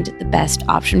find the best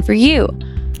option for you.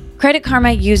 Credit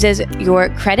Karma uses your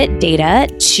credit data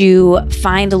to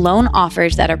find loan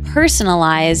offers that are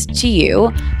personalized to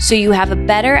you, so you have a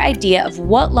better idea of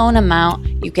what loan amount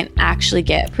you can actually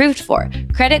get approved for.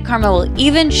 Credit Karma will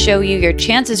even show you your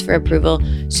chances for approval,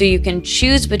 so you can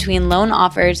choose between loan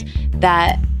offers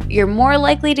that you're more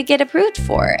likely to get approved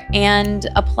for and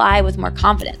apply with more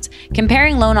confidence.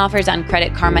 Comparing loan offers on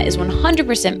Credit Karma is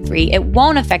 100% free. It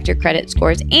won't affect your credit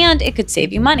scores, and it could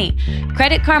save you money.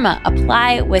 Credit Karma,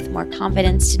 apply with more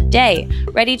confidence today.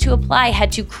 Ready to apply?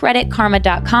 Head to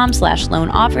creditkarma.com/loan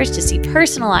offers to see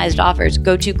personalized offers.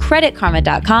 Go to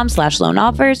creditkarma.com/loan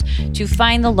offers to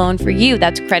find the loan for you.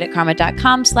 That's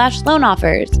creditkarma.com/loan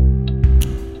offers.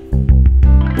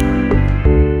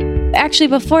 Actually,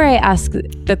 before I ask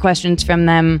the questions from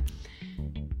them,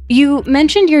 you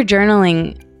mentioned your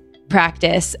journaling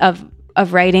practice of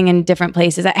writing in different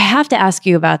places. I have to ask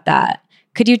you about that.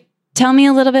 Could you tell me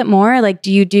a little bit more? Like,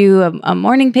 do you do a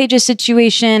morning pages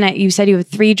situation? You said you have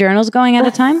 3 journals going at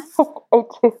a time? I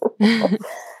do.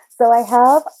 So I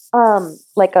have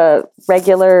like a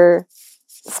regular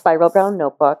spiral bound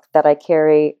notebook that I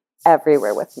carry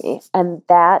everywhere with me. And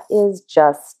that is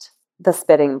just the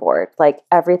spitting board. Like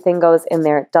everything goes in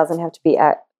there. It doesn't have to be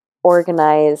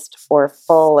organized or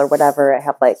full or whatever. I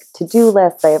have like to-do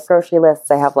lists. I have grocery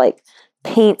lists. I have like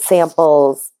paint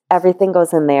samples. Everything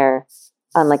goes in there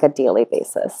on like a daily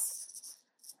basis.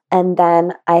 And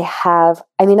then I've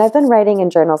been writing in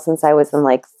journals since I was in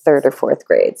like 3rd or 4th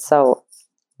grade. So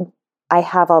I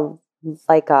have a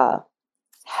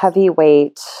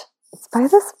heavyweight, it's by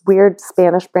this weird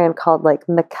Spanish brand called like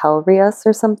Michelrius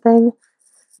or something,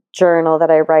 journal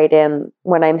that I write in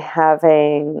when I'm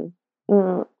having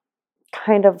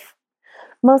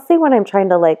mostly when I'm trying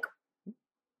to like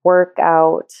work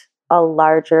out a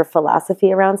larger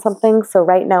philosophy around something. So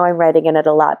right now I'm writing in it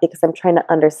a lot because I'm trying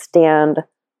to understand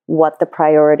what the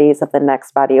priorities of the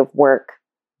next body of work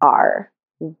are.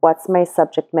 What's my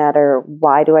subject matter?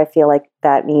 Why do I feel like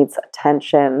that needs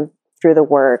attention through the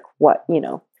work?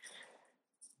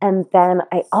 And then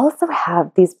I also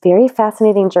have these very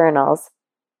fascinating journals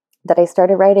that I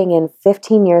started writing in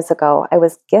 15 years ago. I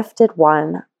was gifted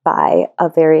one by a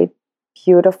very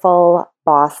beautiful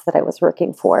boss that I was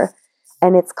working for.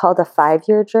 And it's called a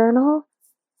 5-year journal.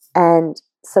 And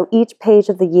so each page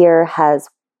of the year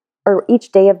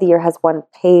each day of the year has one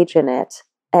page in it.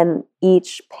 And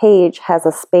each page has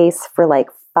a space for like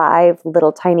 5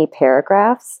 little tiny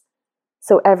paragraphs.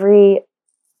 So every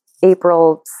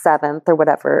April 7th or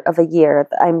whatever of a year,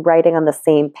 I'm writing on the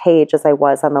same page as I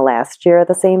was on the last year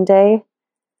the same day.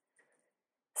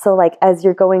 So like as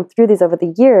you're going through these over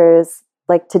the years,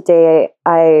 like today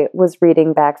I was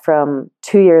reading back from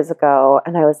 2 years ago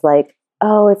and I was like,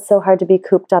 oh, it's so hard to be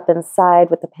cooped up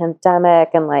inside with the pandemic.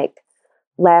 And like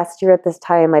last year at this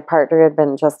time, my partner had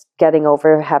been just getting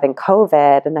over having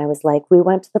COVID. And I was like, we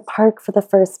went to the park for the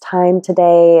first time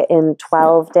today in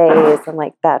 12 days. And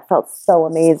like, that felt so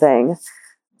amazing.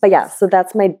 But yeah, so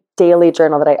that's my daily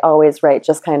journal that I always write,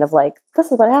 just kind of like,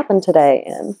 this is what happened today.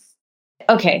 And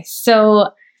okay,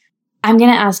 so I'm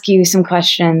going to ask you some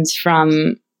questions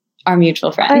from our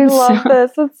mutual friends. I love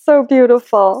this. It's so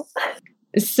beautiful.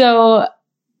 So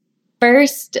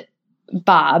first,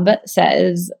 Bob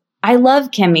says, I love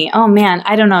Kimmy. Oh man,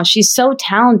 I don't know. She's so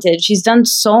talented. She's done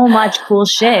so much cool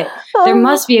shit. There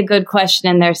must be a good question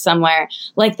in there somewhere.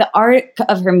 Like the art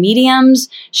of her mediums.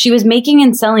 She was making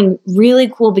and selling really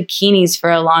cool bikinis for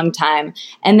a long time.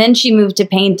 And then she moved to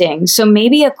painting. So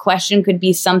maybe a question could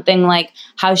be something like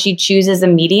how she chooses a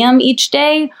medium each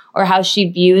day or how she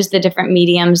views the different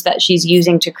mediums that she's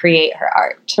using to create her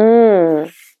art.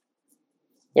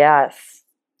 Yes.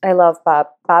 I love Bob.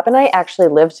 Bob and I actually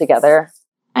live together.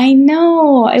 I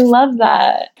know. I love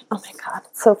that. Oh my God.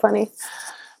 It's so funny.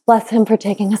 Bless him for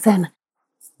taking us in.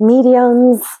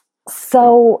 Mediums.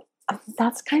 So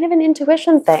that's kind of an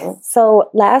intuition thing. So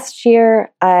last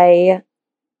year I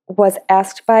was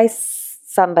asked by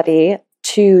somebody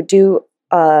to do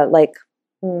a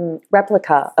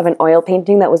replica of an oil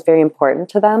painting that was very important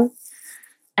to them.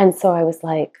 And so I was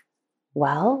like,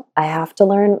 well, I have to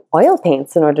learn oil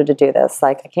paints in order to do this.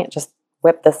 Like I can't just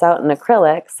whip this out in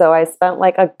acrylic. So I spent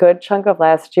like a good chunk of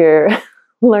last year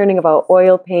learning about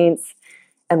oil paints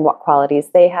and what qualities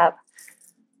they have.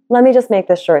 Let me just make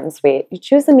this short and sweet. You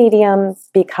choose a medium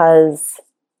because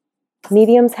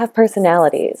mediums have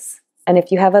personalities. And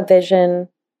if you have a vision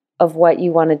of what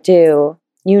you want to do,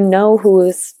 you know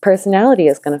whose personality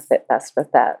is going to fit best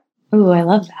with that. Ooh, I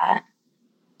love that.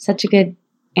 Such a good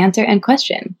answer and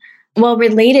question. Well,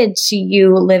 related to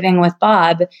you living with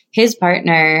Bob, his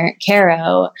partner,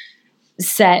 Caro,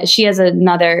 said she has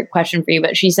another question for you,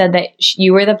 but she said that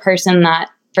you were the person that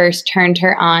first turned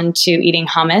her on to eating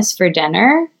hummus for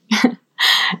dinner.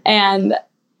 And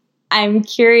I'm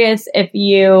curious if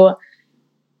you,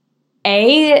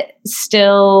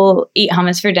 still eat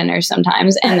hummus for dinner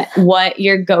sometimes, and what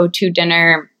your go-to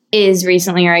dinner is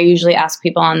recently, or I usually ask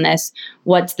people on this,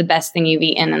 what's the best thing you've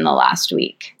eaten in the last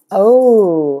week?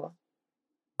 Oh,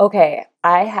 okay.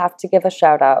 I have to give a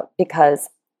shout out because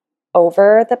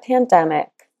over the pandemic,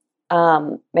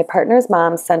 my partner's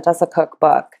mom sent us a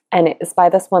cookbook, and it is by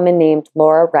this woman named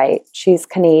Laura Wright. She's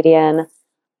Canadian,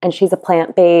 and she's a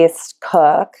plant-based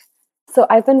cook. So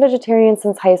I've been vegetarian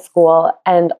since high school,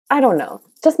 and I don't know,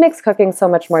 it just makes cooking so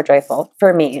much more joyful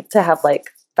for me to have like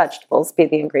vegetables be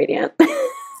the ingredient.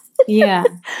 Yeah.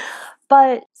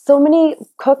 But so many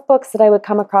cookbooks that I would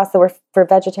come across that were for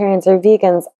vegetarians or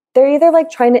vegans, they're either like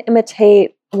trying to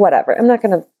imitate whatever. I'm not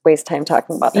going to waste time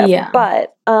talking about that. Yeah.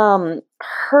 But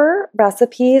her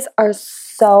recipes are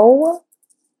so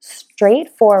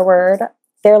straightforward.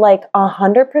 They're like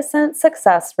 100%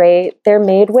 success rate. They're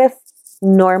made with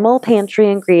normal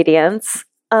pantry ingredients.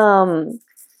 And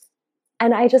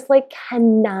I just like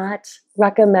cannot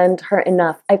recommend her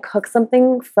enough. I cook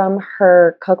something from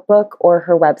her cookbook or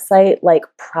her website like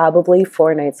probably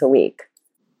 4 nights a week.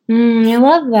 I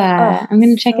love that. I'm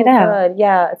going to check it out. Good.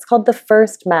 Yeah, it's called The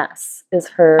First Mess is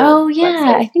her Oh, yeah.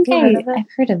 website. I think I've I've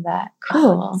heard of that.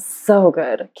 Cool. So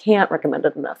good. Can't recommend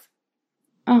it enough.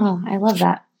 Oh, I love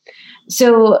that.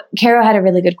 So Caro had a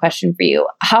really good question for you.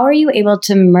 How are you able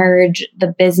to merge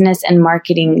the business and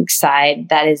marketing side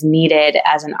that is needed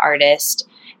as an artist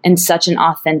in such an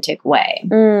authentic way?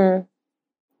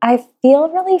 I feel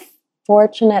really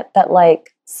fortunate that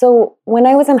so when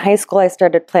I was in high school, I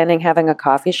started planning having a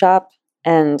coffee shop.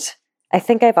 And I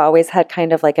think I've always had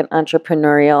kind of like an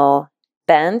entrepreneurial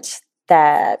bent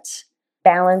that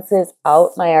balances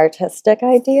out my artistic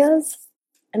ideas.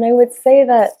 And I would say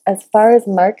that as far as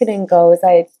marketing goes,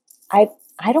 I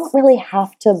don't really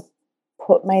have to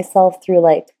put myself through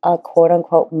like a quote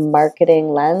unquote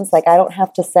marketing lens. Like I don't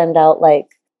have to send out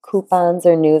like coupons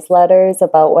or newsletters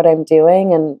about what I'm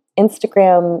doing. And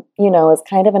Instagram, is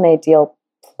kind of an ideal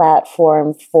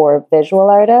platform for visual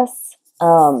artists.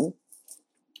 So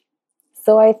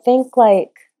I think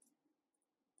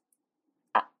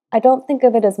I don't think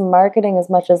of it as marketing as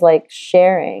much as like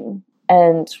sharing.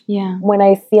 And when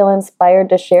I feel inspired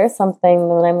to share something,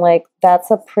 then I'm like, that's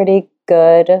a pretty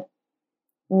good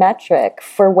metric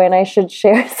for when I should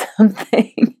share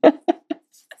something.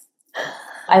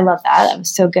 I love that. That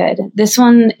was so good. This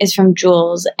one is from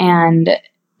Jules, and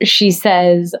she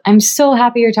says, I'm so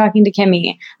happy you're talking to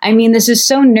Kimmy. I mean, this is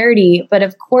so nerdy, but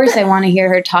of course I want to hear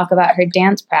her talk about her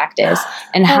dance practice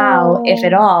and how, if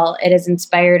at all, it has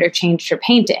inspired or changed her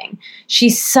painting.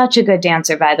 She's such a good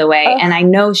dancer, by the way, and I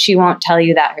know she won't tell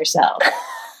you that herself.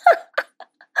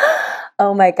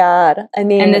 Oh my God. I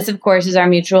mean, and this, of course, is our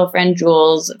mutual friend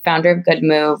Jules, founder of Good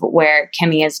Move, where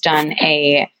Kimmy has done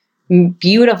a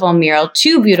beautiful mural,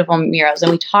 2 beautiful murals.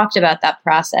 And we talked about that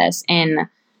process in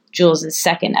Jules'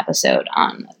 second episode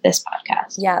on this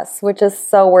podcast. Yes, which is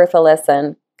so worth a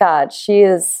listen. God,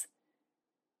 she's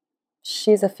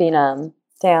a phenom.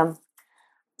 Damn.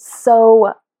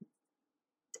 So,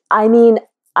 I mean,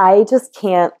 I just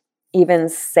can't even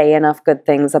say enough good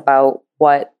things about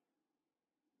what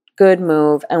Good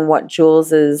Move and what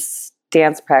Jules's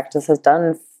dance practice has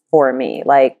done for me.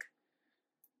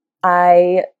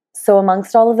 So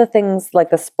amongst all of the things,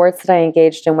 like the sports that I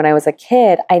engaged in when I was a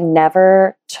kid, I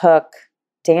never took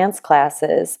dance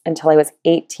classes until I was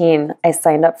 18. I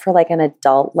signed up for like an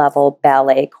adult level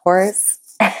ballet course.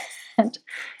 And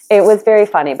it was very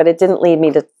funny, but it didn't lead me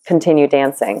to continue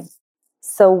dancing.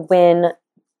 So when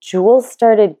Jules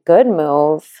started Good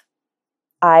Move,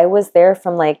 I was there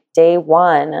from like day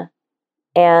one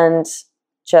and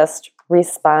just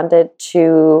responded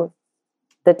to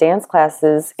the dance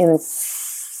classes in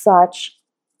such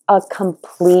a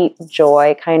complete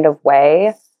joy kind of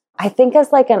way. I think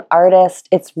as like an artist,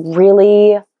 it's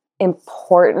really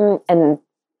important and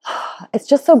it's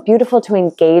just so beautiful to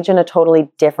engage in a totally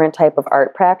different type of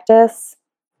art practice.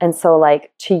 And so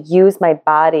like to use my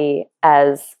body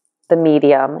as the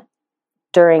medium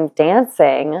during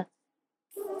dancing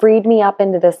freed me up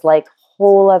into this like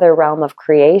whole other realm of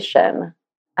creation.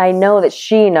 I know that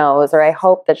she knows, or I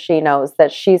hope that she knows,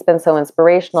 that she's been so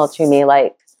inspirational to me.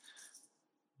 Like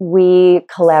we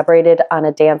collaborated on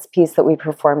a dance piece that we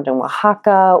performed in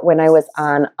Oaxaca when I was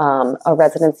on a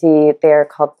residency there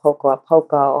called Poco a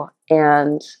Poco.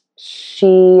 And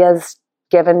she has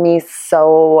given me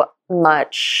so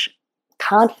much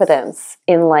confidence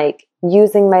in like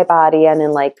using my body and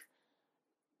in like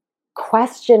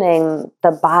questioning the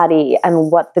body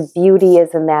and what the beauty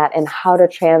is in that and how to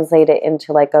translate it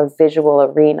into like a visual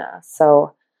arena.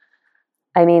 So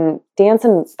I mean, dance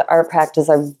and the art practice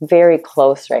are very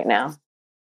close right now.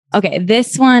 Okay,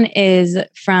 this one is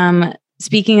from,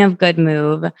 speaking of Good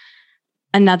Move,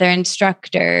 another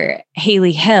instructor,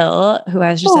 Haley Hill, who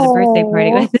I was just at a birthday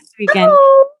party with this weekend.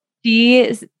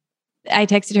 I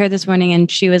texted her this morning and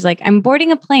she was like, I'm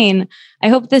boarding a plane. I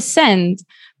hope this sends.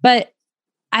 But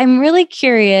I'm really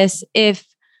curious if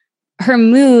her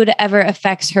mood ever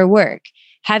affects her work.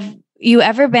 Have you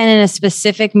ever been in a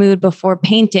specific mood before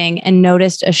painting and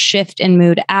noticed a shift in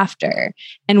mood after?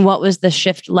 And what was the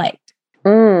shift like?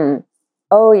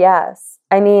 Oh, yes.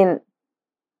 I mean,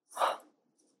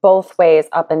 both ways,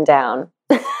 up and down.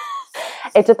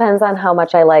 It depends on how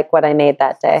much I like what I made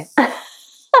that day.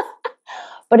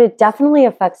 But it definitely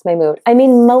affects my mood. I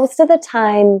mean, most of the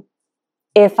time,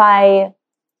 if I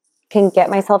can get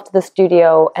myself to the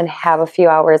studio and have a few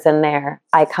hours in there,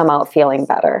 I come out feeling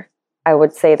better. I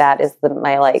would say that is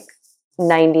my like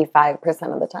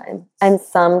 95% of the time. And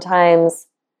sometimes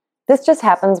this just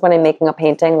happens when I'm making a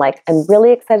painting. Like, I'm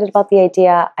really excited about the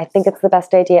idea. I think it's the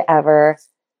best idea ever.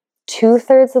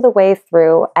 2/3 of the way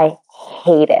through, I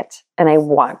hate it and I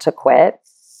want to quit.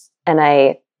 And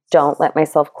I don't let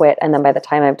myself quit. And then by the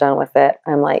time I'm done with it,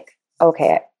 I'm like,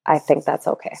 okay, I think that's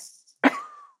okay.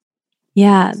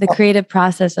 Yeah, the creative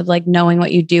process of like knowing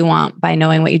what you do want by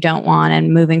knowing what you don't want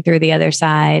and moving through the other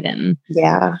side. And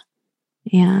yeah,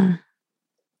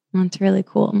 that's really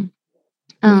cool.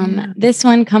 This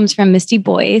one comes from Misty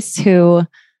Boyce, who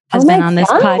has been on this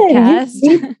podcast.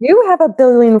 You have a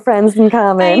billion friends in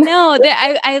common. I know.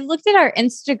 I looked at our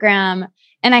Instagram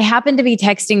and I happened to be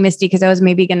texting Misty because I was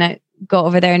maybe going to go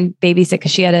over there and babysit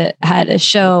because she had a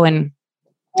show. And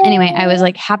anyway, I was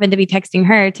like, happened to be texting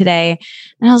her today.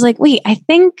 And I was like, wait, I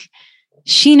think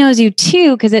she knows you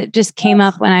too. Cause it just came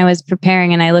up when I was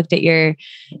preparing and I looked at your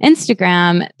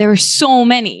Instagram. There were so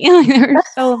many,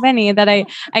 that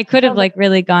I could have like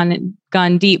really gone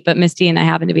deep, but Misty and I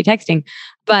happened to be texting.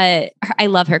 But I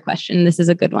love her question. This is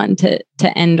a good one to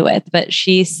end with. But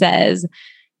she says,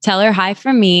 tell her hi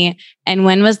from me. And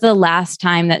when was the last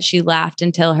time that she laughed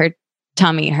until her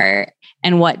tummy hurt?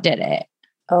 And what did it?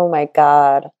 Oh my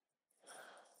God.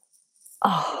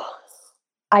 Oh,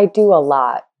 I do a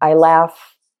lot. I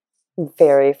laugh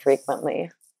very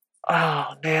frequently.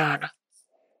 Oh man.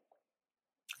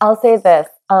 I'll say this.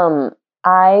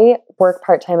 I work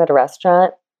part-time at a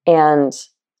restaurant and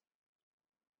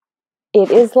it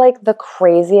is like the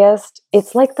craziest,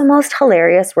 it's like the most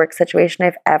hilarious work situation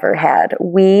I've ever had.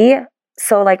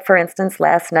 So like for instance,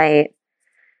 last night,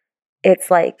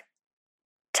 it's like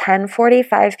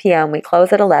 10:45 p.m. We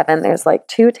close at 11. There's like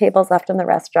 2 tables left in the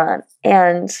restaurant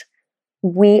and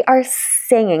we are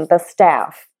singing, the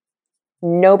staff.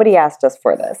 Nobody asked us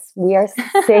for this. We are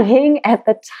singing at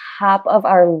the top of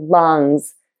our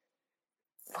lungs.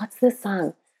 What's this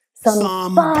song?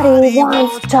 Somebody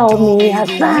once told me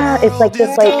that. It's like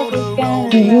this, like,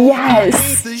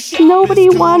 yes. Nobody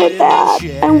wanted that.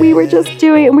 And we were just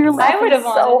doing it. And we were laughing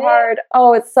so hard.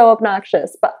 Oh, it's so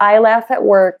obnoxious. But I laugh at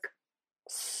work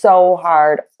so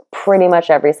hard pretty much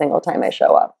every single time I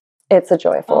show up. It's a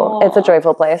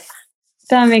joyful place.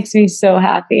 That makes me so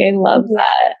happy. I love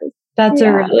that. That's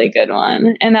a really good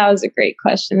one. And that was a great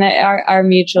question. Our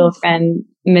mutual friend,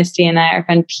 Misty, and our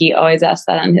friend Pete always asks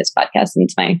that on his podcast. And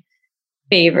it's my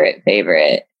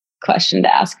favorite question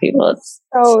to ask people. It's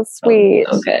so sweet.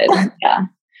 So good. Yeah.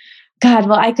 God,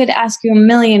 well, I could ask you a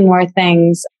million more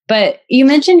things, but you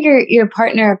mentioned your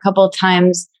partner a couple of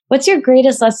times. What's your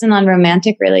greatest lesson on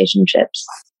romantic relationships?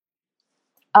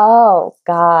 Oh,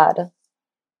 God.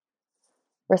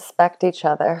 Respect each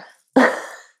other.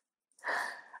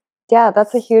 Yeah,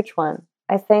 that's a huge one.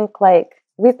 I think like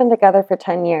we've been together for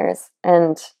 10 years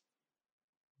and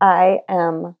I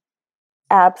am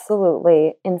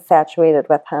absolutely infatuated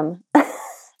with him.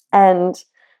 And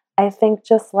I think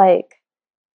just like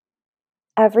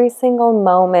every single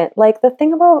moment, like the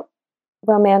thing about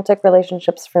romantic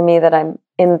relationships for me that I'm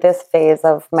in this phase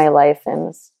of my life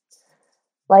is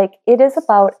like it is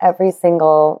about every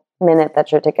single minute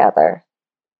that you're together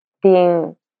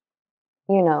being,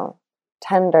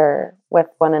 tender with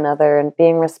one another and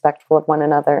being respectful of one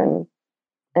another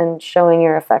and showing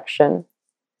your affection.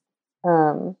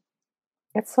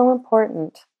 It's so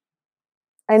important.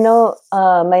 I know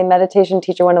my meditation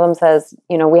teacher, one of them says,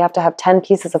 we have to have 10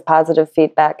 pieces of positive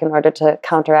feedback in order to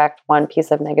counteract 1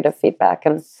 piece of negative feedback.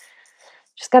 And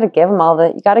just got to give them all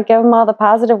the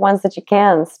positive ones that you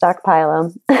can,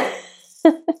 stockpile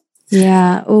them.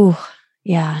 Yeah. Ooh,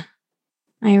 yeah.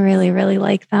 I really, really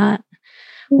like that.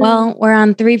 Well, we're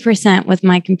on 3% with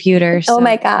my computer. So oh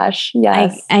my gosh.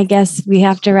 Yes. I guess we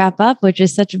have to wrap up, which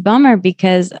is such a bummer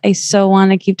because I so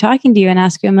want to keep talking to you and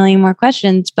ask you a million more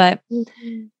questions. But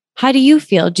how do you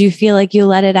feel? Do you feel like you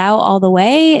let it out all the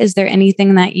way? Is there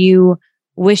anything that you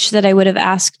wish that I would have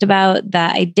asked about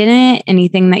that I didn't?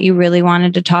 Anything that you really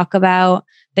wanted to talk about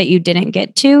that you didn't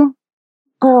get to?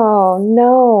 Oh,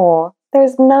 no,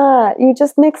 there's not. You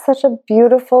just make such a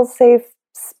beautiful, safe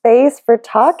space for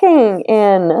talking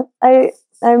in.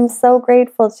 I'm so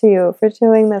grateful to you for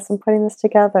doing this and putting this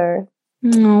together.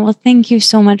 Oh, well, thank you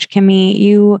so much, Kimmy.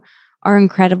 You are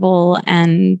incredible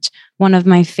and one of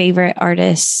my favorite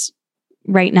artists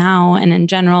right now and in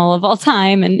general of all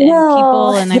time and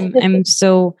people. And I'm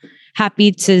so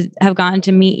happy to have gotten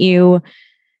to meet you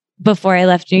before I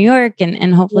left New York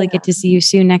and hopefully get to see you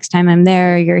soon next time I'm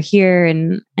there. You're here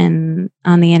and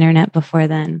on the internet before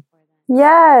then.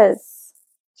 Yes.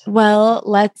 Well,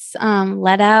 let's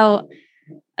let out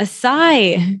a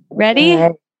sigh. Ready?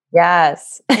 Right.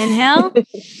 Yes. Inhale.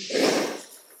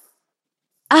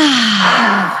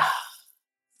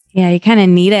 Yeah, you kind of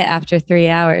need it after 3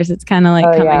 hours. It's kind of like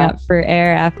coming up for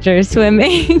air after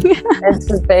swimming.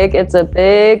 It's a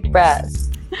big breath.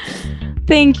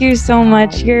 Thank you so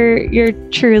much. You're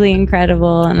truly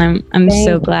incredible, and I'm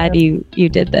so glad you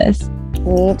did this.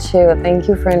 Me too. Thank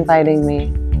you for inviting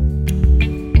me.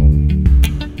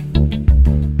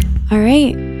 All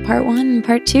right, part 1 and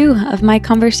part 2 of my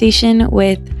conversation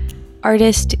with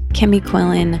artist Kemi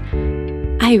Quillen.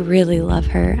 I really love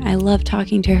her. I love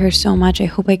talking to her so much. I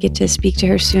hope I get to speak to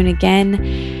her soon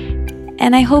again.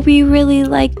 And I hope you really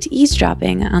liked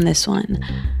eavesdropping on this one.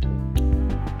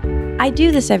 I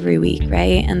do this every week,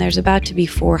 right? And there's about to be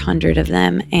 400 of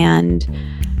them. And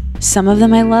some of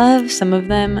them I love, some of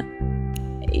them,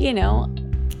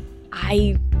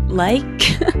 I like.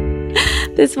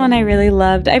 This one I really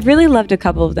loved. I really loved a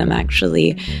couple of them,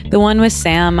 actually. The one with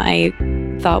Sam, I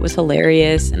thought was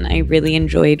hilarious, and I really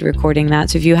enjoyed recording that.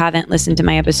 So if you haven't listened to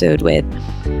my episode with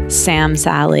Sam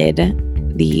Salad,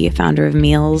 the founder of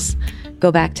Meals,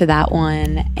 go back to that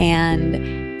one.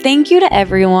 And thank you to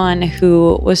everyone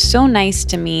who was so nice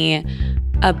to me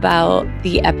about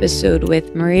the episode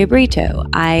with Maria Brito.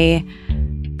 I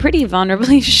pretty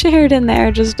vulnerably shared in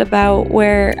there just about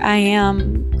where I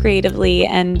am creatively,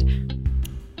 and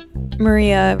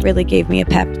Maria really gave me a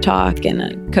pep talk and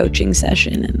a coaching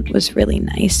session and was really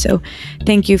nice. So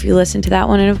thank you if you listened to that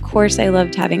one. And of course, I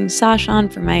loved having Sash on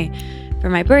for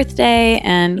my birthday.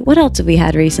 And what else have we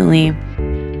had recently?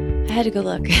 I had to go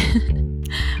look.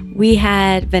 We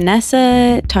had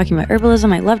Vanessa talking about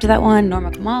herbalism. I loved that one.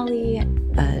 Norma Kamali,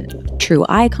 a true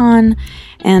icon.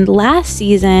 And last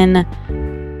season,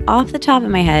 off the top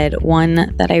of my head,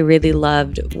 one that I really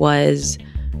loved was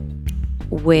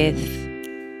with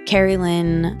Carrie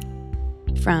Lynn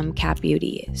from Cat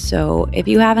Beauty. So if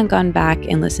you haven't gone back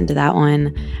and listened to that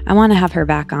one, I want to have her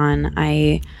back on.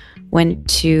 I went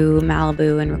to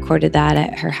Malibu and recorded that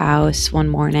at her house one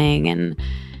morning, and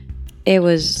it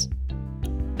was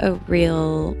a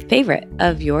real favorite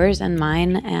of yours and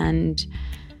mine. And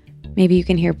maybe you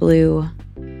can hear Blue,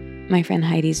 my friend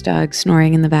Heidi's dog,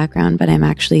 snoring in the background, but I'm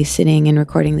actually sitting and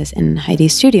recording this in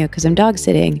Heidi's studio because I'm dog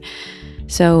sitting.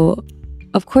 So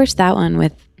of course that one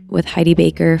with Heidi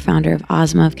Baker, founder of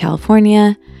Ozma of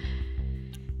California.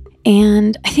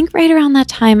 And I think right around that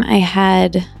time I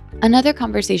had another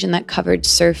conversation that covered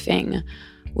surfing,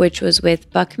 which was with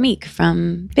Buck Meek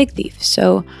from Big Thief.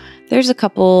 So there's a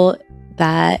couple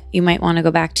that you might want to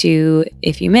go back to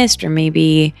if you missed, or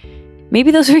maybe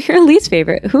those were your least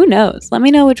favorite. Who knows? Let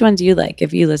me know which ones you like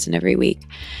if you listen every week.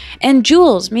 And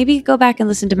Jules, maybe go back and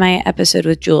listen to my episode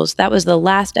with Jules. That was the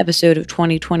last episode of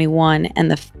 2021 and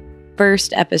the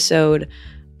first episode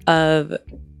of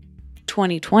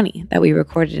 2020 that we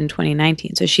recorded in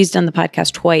 2019. So she's done the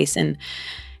podcast twice, and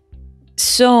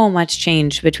so much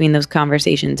changed between those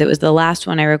conversations. It was the last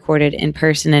one I recorded in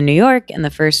person in New York and the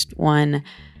first one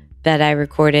that I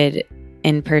recorded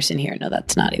in person here. No,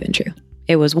 that's not even true.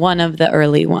 It was one of the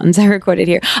early ones I recorded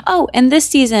here. Oh, and this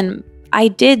season I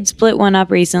did split one up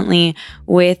recently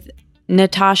with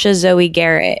Natasha Zoe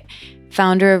Garrett,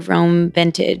 founder of Rome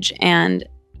Vintage, and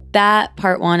that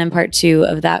part 1 and part 2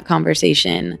 of that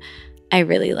conversation I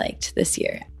really liked this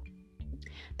year.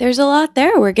 There's a lot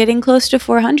there. We're getting close to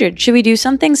 400. Should we do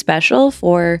something special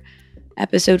for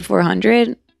episode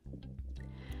 400?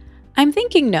 I'm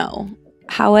thinking no.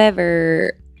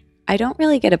 However, I don't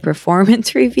really get a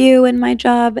performance review in my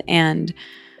job, and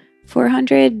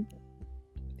 400,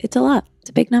 it's a lot. It's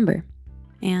a big number.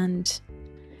 And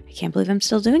I can't believe I'm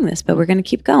still doing this, but we're going to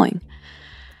keep going.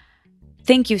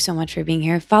 Thank you so much for being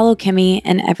here. Follow Kemi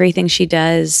and everything she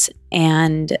does.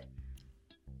 And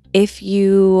if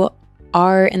you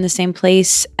are in the same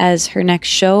place as her next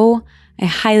show, I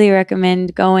highly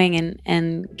recommend going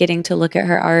and getting to look at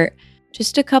her art.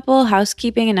 Just a couple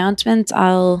housekeeping announcements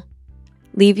I'll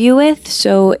leave you with.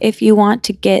 So if you want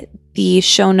to get the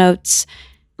show notes,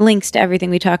 links to everything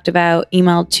we talked about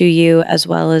emailed to you, as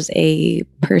well as a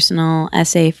personal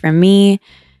essay from me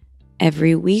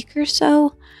every week or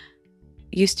so.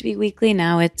 Used to be weekly,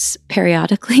 now it's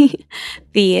periodically.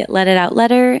 The Let It Out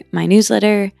letter, my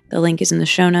newsletter, the link is in the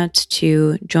show notes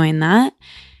to join that.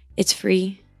 It's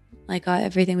free, like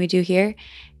everything we do here.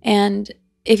 And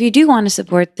if you do want to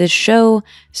support this show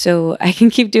so I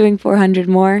can keep doing 400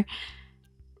 more,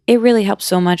 it really helps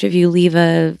so much if you leave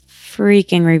a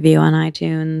freaking review on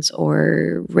iTunes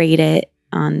or rate it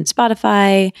on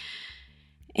Spotify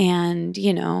and,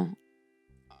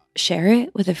 share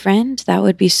it with a friend. That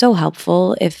would be so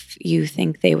helpful if you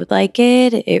think they would like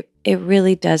it. It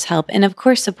really does help. And of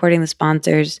course, supporting the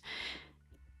sponsors,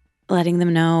 letting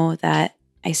them know that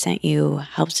I sent you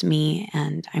helps me,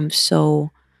 and I'm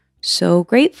so, so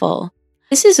grateful.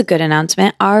 This is a good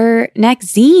announcement. Our next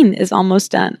zine is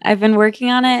almost done. I've been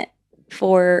working on it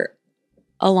for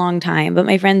a long time, but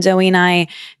my friend Zoe and I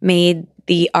made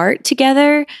the art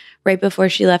together right before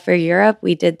she left for Europe.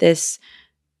 We did this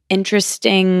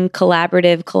interesting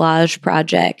collaborative collage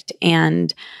project,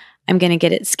 and I'm going to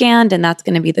get it scanned, and that's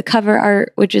going to be the cover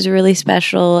art, which is really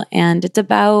special. And it's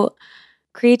about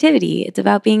creativity. It's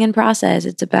about being in process.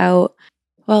 It's about,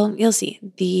 well, you'll see.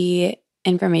 The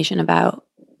information about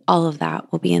all of that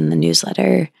will be in the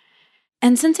newsletter.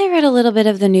 And since I read a little bit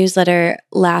of the newsletter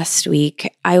last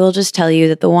week, I will just tell you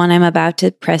that the one I'm about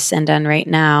to press send on right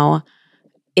now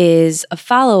is a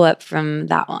follow-up from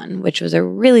that one, which was a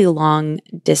really long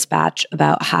dispatch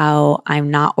about how I'm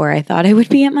not where I thought I would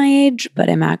be at my age, but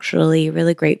I'm actually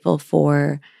really grateful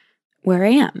for where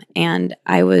I am. And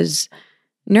I was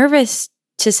nervous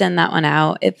to send that one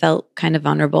out. It felt kind of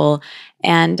vulnerable.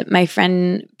 And my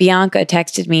friend Bianca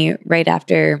texted me right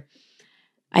after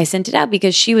I sent it out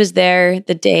because she was there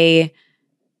the day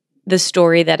the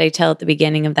story that I tell at the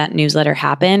beginning of that newsletter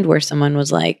happened, where someone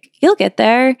was like, "You'll get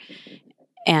there."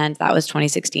 And that was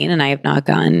 2016, and I have not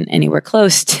gotten anywhere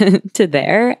close to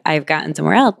there. I've gotten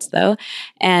somewhere else, though.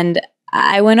 And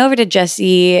I went over to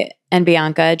Jesse and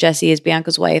Bianca. Jesse is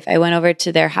Bianca's wife. I went over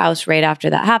to their house right after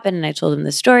that happened, and I told them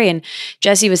the story. And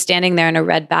Jesse was standing there in a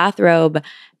red bathrobe,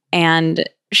 and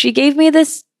she gave me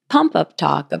this pump-up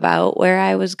talk about where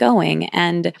I was going.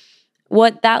 And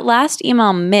what that last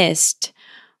email missed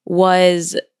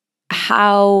was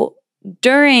how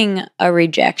during a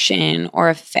rejection or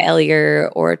a failure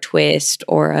or a twist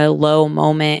or a low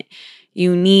moment,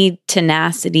 you need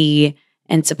tenacity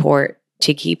and support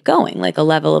to keep going, like a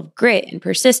level of grit and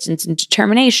persistence and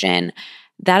determination.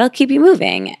 That'll keep you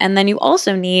moving. And then you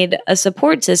also need a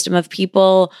support system of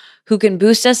people who can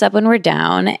boost us up when we're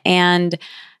down. And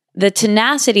the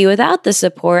tenacity without the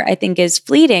support, I think, is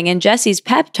fleeting. And Jesse's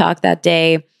pep talk that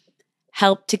day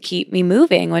helped to keep me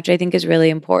moving, which I think is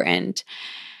really important.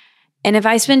 And if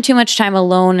I spend too much time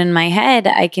alone in my head,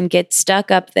 I can get stuck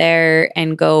up there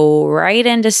and go right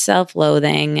into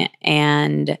self-loathing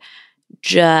and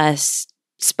just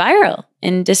spiral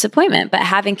in disappointment. But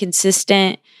having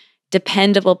consistent,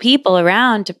 dependable people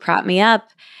around to prop me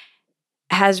up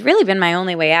has really been my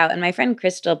only way out. And my friend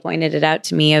Crystal pointed it out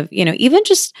to me of, even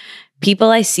just people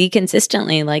I see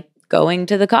consistently, like going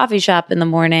to the coffee shop in the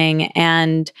morning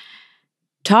and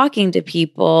talking to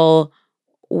people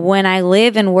when I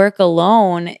live and work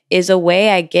alone is a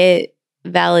way I get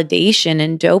validation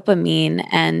and dopamine,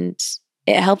 and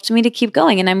it helped me to keep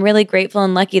going. And I'm really grateful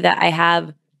and lucky that I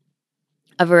have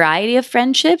a variety of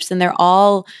friendships, and they're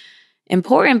all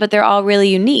important, but they're all really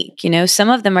unique. Some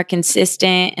of them are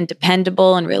consistent and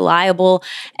dependable and reliable,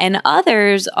 and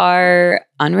others are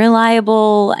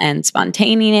unreliable and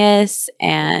spontaneous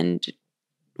and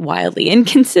wildly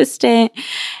inconsistent.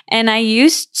 And I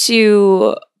used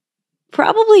to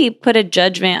probably put a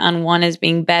judgment on one as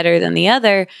being better than the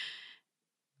other.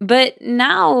 But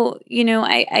now,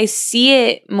 I see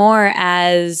it more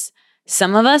as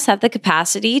some of us have the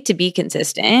capacity to be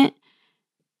consistent,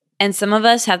 and some of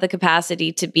us have the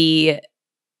capacity to be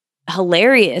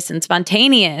hilarious and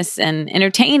spontaneous and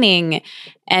entertaining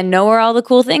and know where all the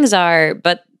cool things are,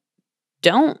 but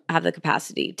don't have the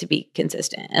capacity to be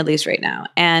consistent, at least right now,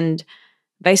 and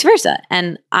vice versa.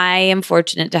 And I am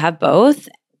fortunate to have both.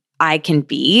 I can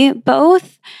be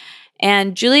both.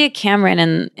 And Julia Cameron,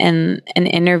 in an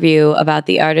interview about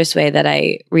The Artist Way that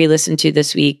I re-listened to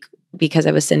this week because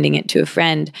I was sending it to a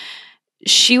friend,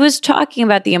 she was talking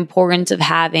about the importance of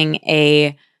having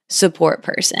a support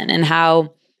person and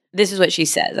how, this is what she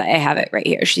says. I have it right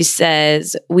here. She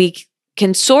says, we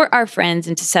can sort our friends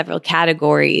into several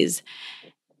categories,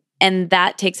 and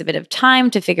that takes a bit of time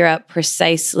to figure out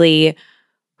precisely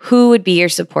who would be your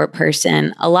support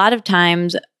person. A lot of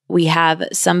times we have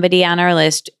somebody on our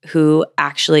list who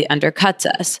actually undercuts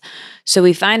us. So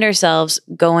we find ourselves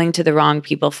going to the wrong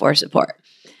people for support.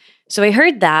 So I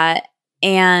heard that,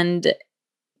 and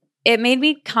it made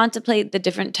me contemplate the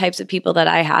different types of people that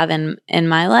I have in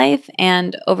my life.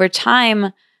 And over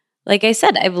time, like I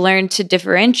said, I've learned to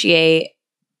differentiate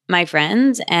my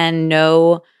friends and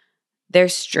know their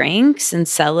strengths and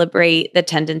celebrate the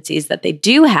tendencies that they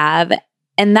do have.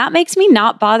 And that makes me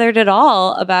not bothered at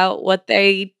all about what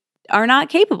they are not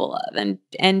capable of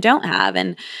and don't have.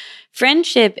 And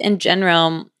friendship in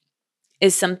general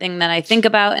is something that I think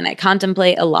about and I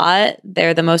contemplate a lot.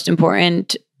 They're the most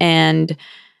important, and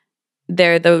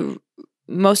they're the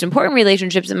most important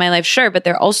relationships in my life, sure, but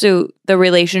they're also the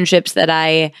relationships that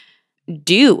I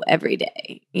do every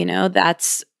day.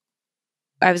 That's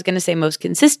I was going to say most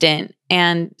consistent.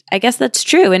 And I guess that's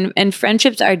true. And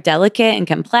friendships are delicate and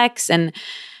complex. And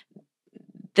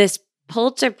this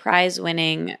Pulitzer Prize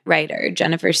winning writer,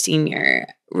 Jennifer Senior,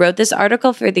 wrote this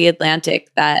article for The Atlantic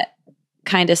that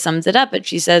kind of sums it up. But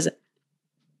she says,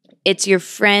 it's your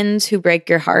friends who break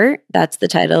your heart. That's the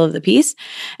title of the piece.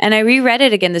 And I reread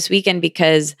it again this weekend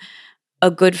because a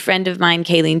good friend of mine,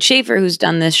 Kayleen Schaefer, who's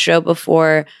done this show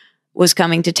before, was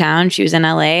coming to town. She was in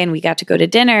LA and we got to go to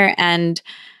dinner. And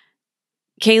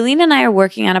Kayleen and I are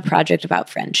working on a project about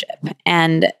friendship.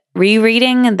 And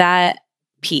rereading that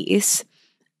piece,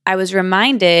 I was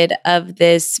reminded of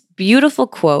this beautiful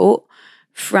quote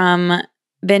from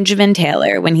Benjamin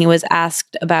Taylor when he was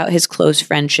asked about his close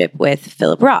friendship with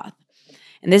Philip Roth.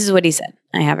 And this is what he said.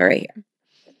 I have it right here.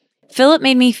 Philip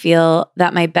made me feel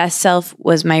that my best self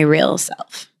was my real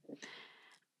self.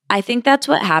 I think that's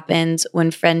what happens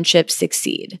when friendships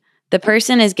succeed. The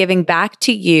person is giving back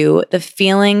to you the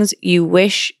feelings you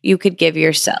wish you could give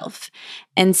yourself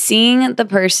and seeing the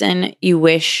person you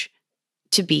wish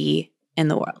to be in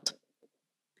the world.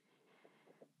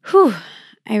 Whew.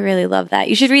 I really love that.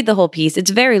 You should read the whole piece.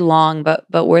 It's very long, but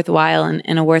worthwhile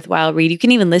and a worthwhile read. You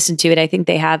can even listen to it. I think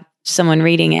they have someone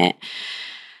reading it.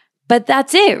 But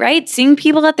that's it, right? Seeing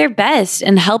people at their best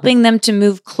and helping them to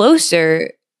move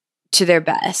closer to their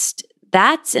best.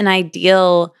 That's an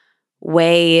ideal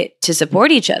way to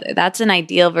support each other. That's an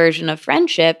ideal version of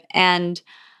friendship. And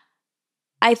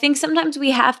I think sometimes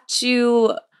we have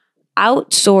to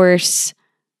outsource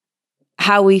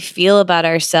how we feel about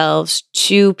ourselves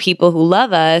to people who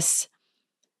love us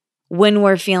when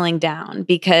we're feeling down,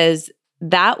 because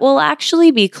that will actually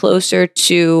be closer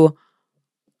to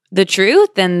the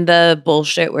truth than the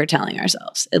bullshit we're telling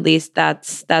ourselves. At least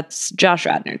that's Josh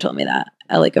Radnor told me that.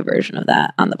 I like a version of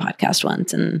that on the podcast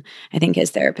once. And I think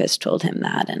his therapist told him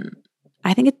that. And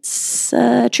I think it's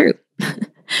true,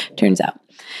 turns out.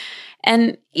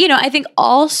 And, I think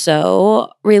also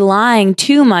relying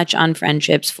too much on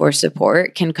friendships for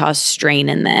support can cause strain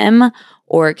in them,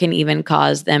 or it can even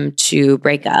cause them to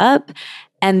break up.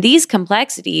 And these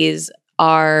complexities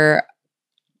are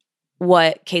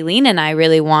what Kayleen and I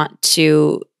really want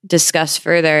to discuss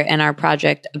further in our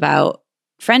project about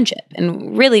friendship.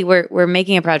 And really, we're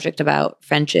making a project about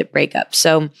friendship breakup.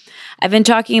 So I've been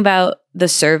talking about the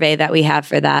survey that we have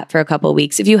for that for a couple of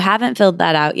weeks. If you haven't filled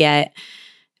that out yet,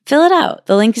 fill it out.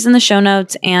 The link is in the show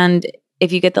notes. And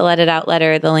if you get the Let It Out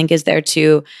letter, the link is there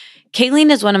too.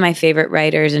 Kayleen is one of my favorite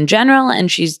writers in general,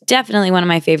 and she's definitely one of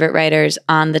my favorite writers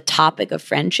on the topic of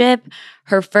friendship.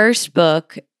 Her first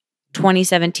book,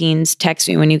 2017's Text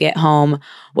Me When You Get Home,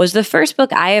 was the first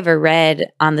book I ever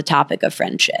read on the topic of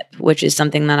friendship, which is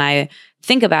something that I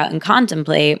think about and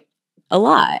contemplate a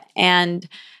lot. And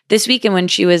this weekend when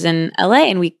she was in LA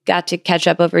and we got to catch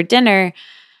up over dinner,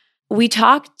 we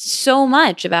talked so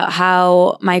much about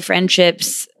how my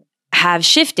friendships have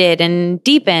shifted and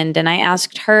deepened. And I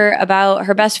asked her about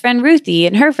her best friend, Ruthie,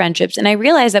 and her friendships. And I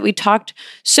realized that we talked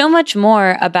so much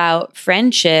more about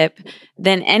friendship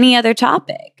than any other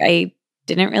topic. I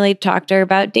didn't really talk to her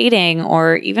about dating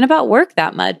or even about work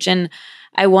that much. And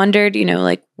I wondered,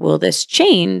 will this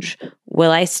change?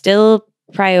 Will I still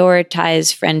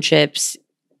prioritize friendships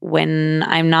when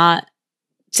I'm not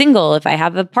single, if I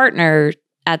have a partner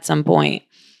at some point?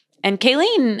 And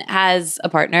Kayleen has a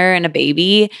partner and a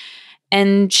baby,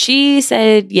 and she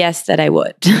said yes that I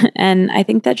would. And I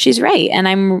think that she's right. And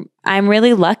I'm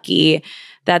really lucky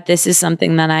that this is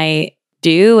something that I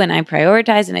do and I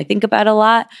prioritize and I think about a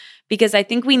lot, because I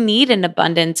think we need an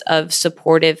abundance of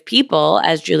supportive people,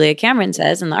 as Julia Cameron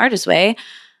says in The Artist's Way,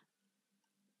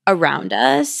 around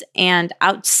us and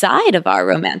outside of our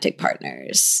romantic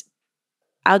partners,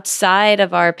 outside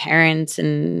of our parents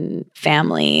and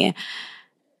family.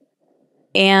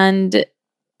 And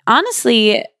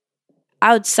honestly,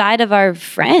 outside of our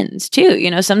friends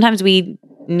too. Sometimes we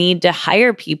need to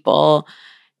hire people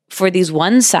for these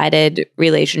one-sided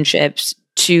relationships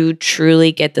to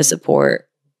truly get the support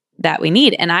that we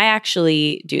need. And I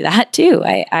actually do that too.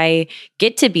 I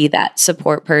get to be that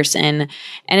support person.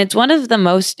 And it's one of the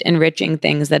most enriching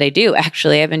things that I do.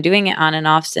 Actually, I've been doing it on and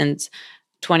off since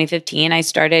 2015. I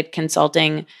started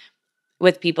consulting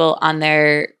with people on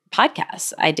their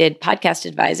podcasts. I did podcast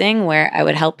advising where I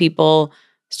would help people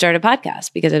start a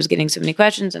podcast because I was getting so many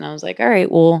questions, and I was like, all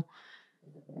right, well,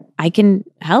 I can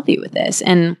help you with this.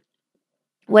 And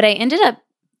what I ended up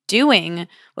doing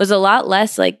was a lot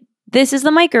less like, this is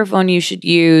the microphone you should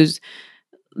use,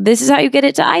 this is how you get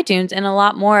it to iTunes, and a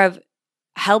lot more of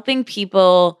helping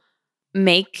people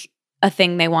make a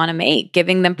thing they want to make,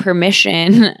 giving them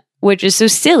permission, which is so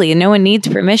silly. No one needs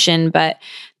permission, but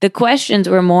the questions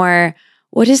were more,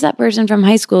 what is that person from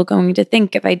high school going to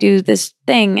think if I do this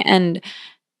thing? And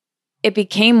it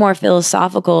became more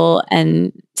philosophical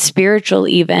and spiritual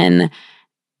even.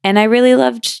 And I really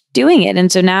loved doing it.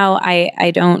 And so now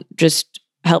I don't just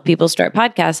help people start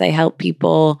podcasts. I help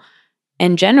people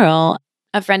in general.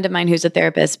 A friend of mine who's a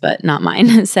therapist, but not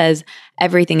mine, says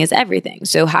everything is everything.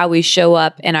 So how we show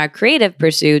up in our creative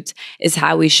pursuits is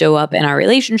how we show up in our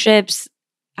relationships,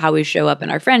 how we show up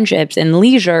in our friendships, in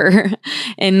leisure,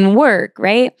 in work,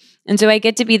 right? And so I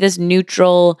get to be this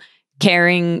neutral,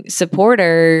 caring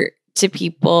supporter to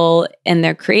people in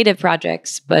their creative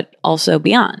projects, but also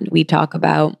beyond. We talk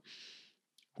about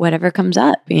whatever comes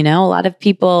up. A lot of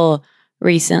people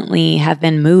recently have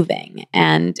been moving.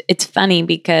 And it's funny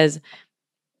because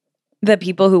the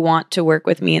people who want to work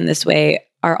with me in this way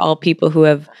are all people who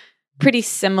have pretty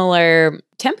similar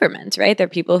temperaments, right? They're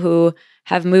people who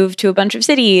have moved to a bunch of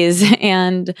cities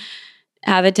and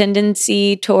have a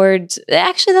tendency towards,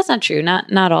 actually, that's not true.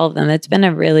 Not all of them. It's been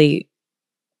a really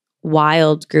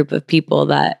wild group of people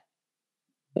that,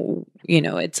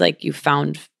 it's like you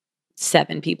found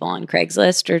 7 people on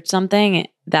Craigslist or something.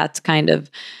 That's kind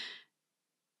of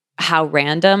how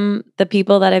random the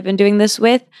people that I've been doing this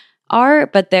with are.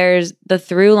 But there's the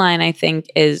through line, I think,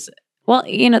 is,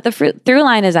 the through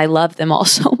line is I love them all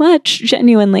so much,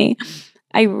 genuinely.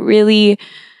 I really,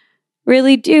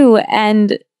 really do.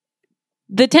 And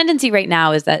the tendency right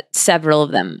now is that several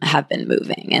of them have been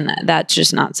moving. And that's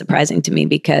just not surprising to me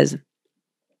because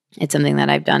it's something that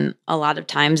I've done a lot of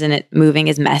times, and moving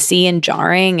is messy and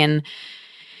jarring. And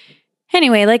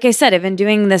anyway, like I said, I've been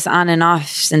doing this on and off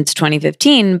since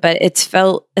 2015, but it's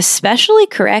felt especially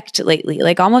correct lately,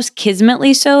 like almost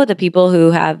kismetly so. The people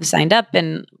who have signed up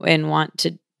and want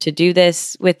to do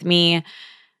this with me,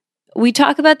 we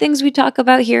talk about things we talk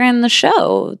about here in the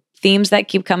show, themes that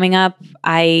keep coming up.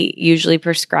 I usually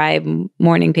prescribe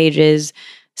morning pages,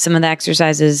 some of the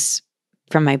exercises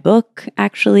from my book,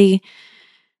 actually,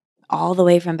 all the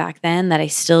way from back then that I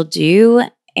still do.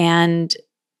 And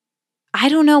I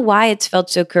don't know why it's felt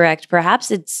so correct.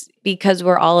 Perhaps it's because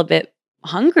we're all a bit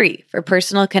hungry for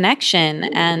personal connection.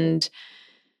 And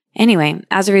anyway,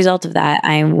 as a result of that,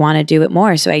 I want to do it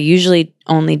more. So I usually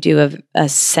only do a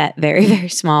set, very, very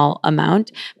small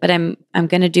amount, but I'm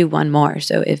going to do one more.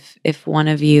 So if one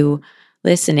of you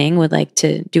listening would like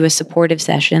to do a supportive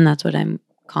session, that's what I'm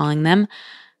calling them,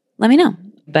 let me know.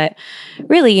 But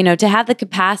really, to have the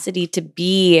capacity to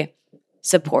be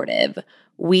supportive,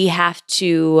 we have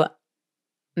to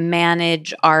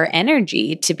manage our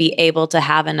energy to be able to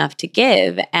have enough to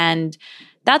give. And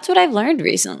that's what I've learned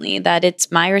recently, that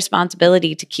it's my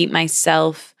responsibility to keep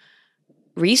myself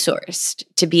resourced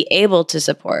to be able to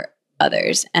support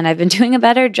others. And I've been doing a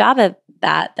better job of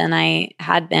that than I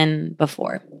had been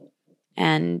before.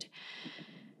 And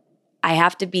I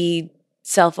have to be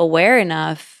self-aware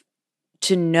enough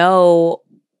to know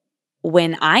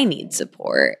when I need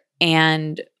support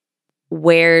and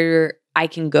where I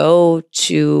can go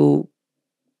to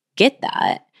get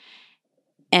that,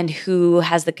 and who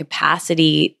has the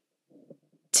capacity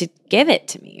to give it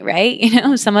to me,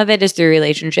 right? Some of it is through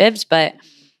relationships, but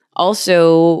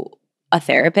also a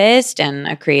therapist and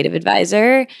a creative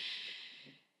advisor.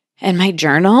 And my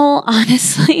journal,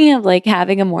 honestly, of like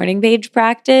having a morning page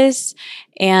practice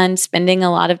and spending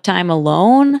a lot of time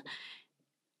alone,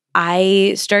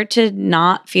 I start to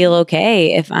not feel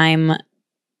okay if I'm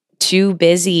too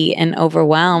busy and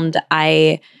overwhelmed.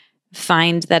 I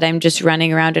find that I'm just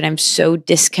running around and I'm so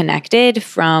disconnected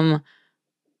from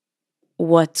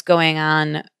what's going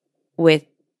on with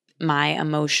my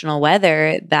emotional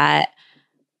weather that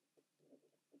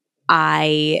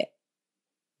I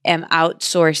am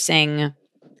outsourcing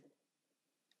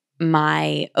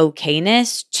my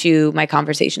okayness to my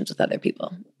conversations with other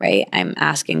people, right? I'm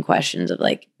asking questions of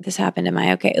like, this happened, am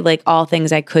I okay? Like all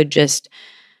things I could just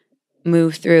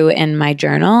move through in my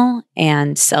journal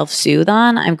and self-soothe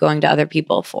on, I'm going to other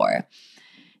people for.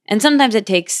 And sometimes it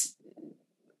takes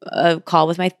a call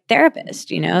with my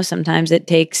therapist, sometimes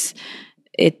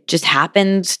it just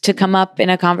happens to come up in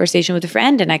a conversation with a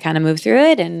friend and I kind of move through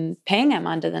it and ping, I'm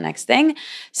on to the next thing.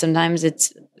 Sometimes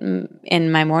it's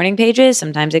in my morning pages.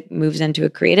 Sometimes it moves into a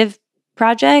creative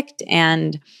project.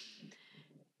 And,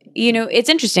 it's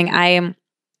interesting. I'm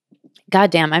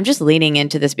just leaning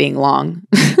into this being long.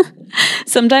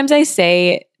 Sometimes I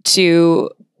say to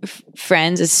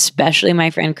friends, especially my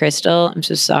friend Crystal, I'm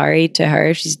so sorry to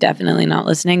her. She's definitely not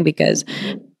listening because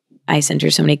I sent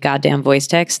her so many goddamn voice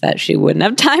texts that she wouldn't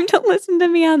have time to listen to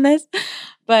me on this.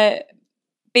 But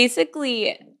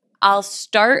basically, I'll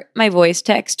start my voice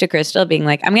text to Crystal being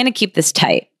like, I'm going to keep this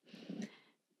tight.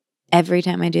 Every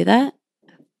time I do that,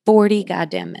 40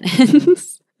 goddamn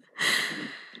minutes.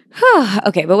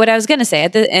 Okay, but what I was going to say,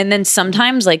 and then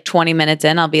sometimes like 20 minutes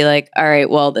in, I'll be like, all right,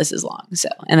 well, this is long. So,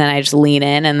 and then I just lean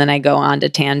in and then I go on to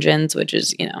tangents, which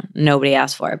is, nobody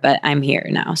asked for it, but I'm here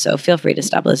now. So feel free to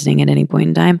stop listening at any point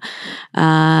in time.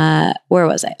 Where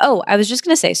was I? Oh, I was just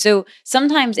going to say, so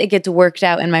sometimes it gets worked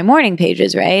out in my morning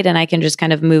pages, right? And I can just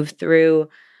kind of move through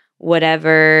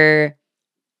whatever,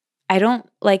 I don't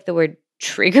like the word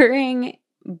triggering,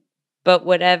 but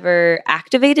whatever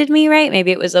activated me, right?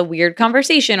 Maybe it was a weird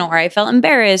conversation or I felt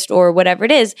embarrassed or whatever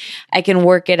it is, I can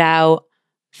work it out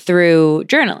through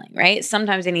journaling, right?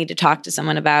 Sometimes I need to talk to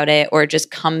someone about it or it just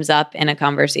comes up in a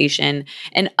conversation.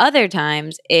 And other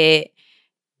times it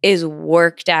is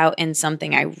worked out in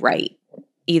something I write,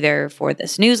 either for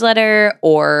this newsletter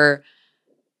or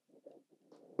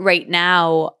right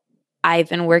now I've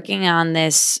been working on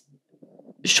this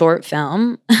short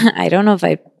film. I don't know if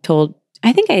I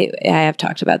think I have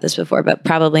talked about this before, but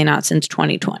probably not since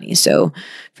 2020. So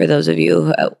for those of you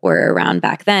who were around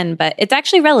back then, but it's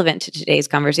actually relevant to today's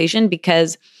conversation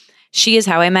because she is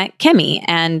how I met Kimmy.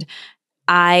 And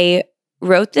I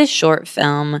wrote this short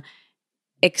film,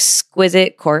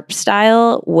 exquisite corpse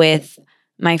style, with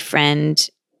my friend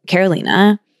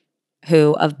Carolina,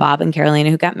 of Bob and Carolina,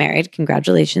 who got married.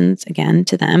 Congratulations again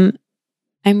to them.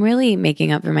 I'm really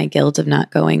making up for my guilt of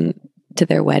not going to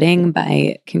their wedding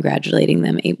by congratulating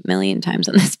them 8 million times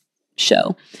on this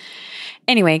show.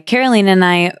 Anyway, Carolina and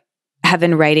I have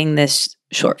been writing this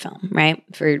short film, right,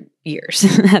 for years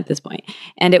at this point.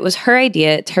 And it was her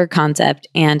idea, it's her concept,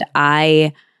 and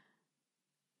I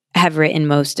have written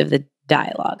most of the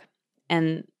dialogue.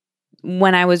 And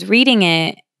when I was reading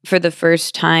it for the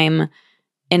first time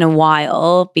in a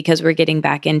while, because we're getting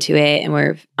back into it and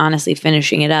we're honestly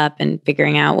finishing it up and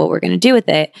figuring out what we're going to do with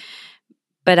it,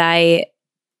 but I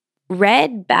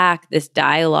read back this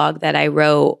dialogue that I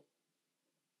wrote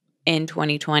in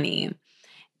 2020,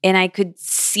 and I could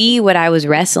see what I was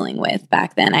wrestling with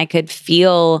back then. I could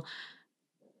feel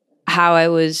how I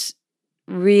was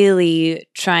really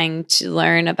trying to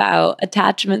learn about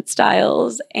attachment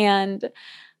styles and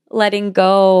letting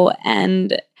go.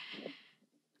 And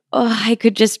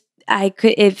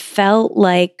it felt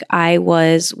like I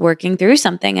was working through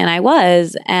something, and I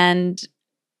was. And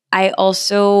I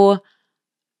also,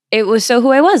 it was so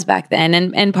who I was back then.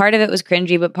 And part of it was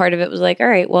cringy, but part of it was like, all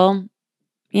right, well,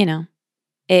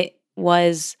 it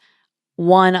was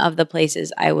one of the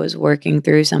places I was working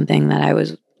through something that I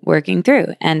was working through.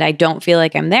 And I don't feel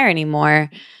like I'm there anymore,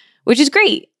 which is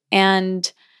great.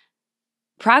 And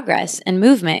progress and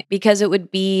movement, because it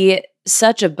would be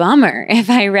such a bummer if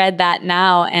I read that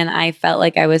now and I felt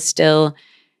like I was still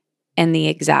in the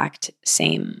exact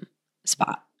same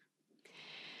spot.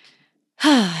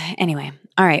 Anyway,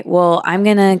 all right. Well, I'm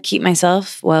going to keep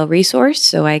myself well-resourced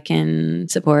so I can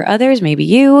support others, maybe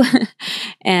you.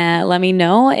 And let me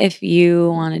know if you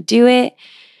want to do it.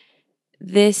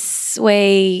 This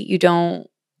way you don't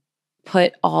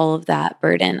put all of that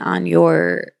burden on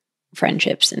your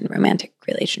friendships and romantic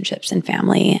relationships and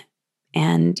family.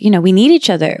 And, we need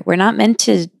each other. We're not meant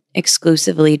to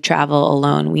exclusively travel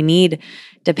alone. We need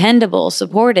dependable,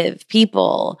 supportive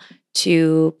people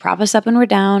to prop us up when we're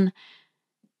down,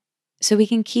 so we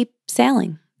can keep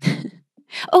sailing.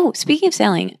 Oh, speaking of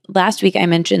sailing, last week I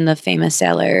mentioned the famous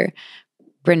sailor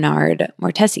Bernard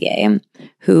Moitessier,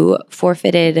 who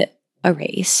forfeited a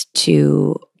race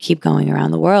to keep going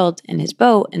around the world in his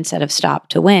boat instead of stop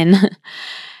to win.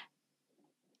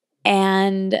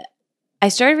 And I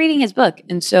started reading his book.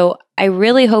 And so I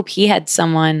really hope he had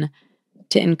someone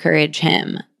to encourage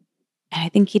him. And I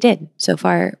think he did so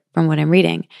far from what I'm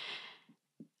reading.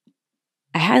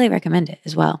 I highly recommend it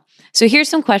as well. So here's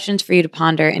some questions for you to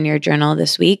ponder in your journal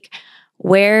this week.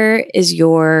 Where is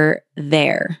your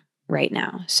there right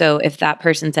now? So if that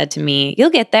person said to me, you'll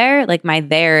get there, like my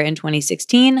there in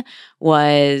 2016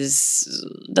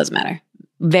 doesn't matter,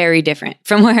 very different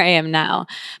from where I am now.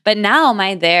 But now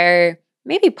my there,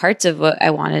 maybe parts of what I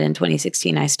wanted in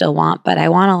 2016 I still want, but I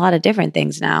want a lot of different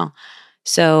things now.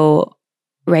 So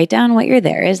write down what your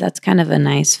there is. That's kind of a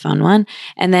nice, fun one.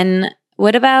 And then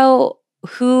what about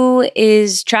who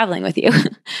is traveling with you?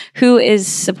 Who is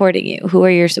supporting you? Who are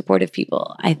your supportive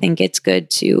people? I think it's good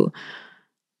to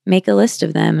make a list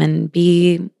of them and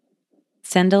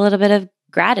send a little bit of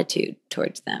gratitude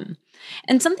towards them.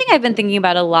 And something I've been thinking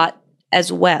about a lot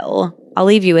as well, I'll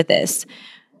leave you with this.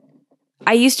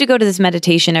 I used to go to this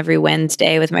meditation every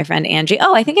Wednesday with my friend Angie.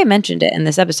 Oh, I think I mentioned it in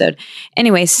this episode.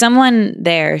 Anyway, someone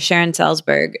there, Sharon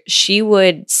Salzberg, she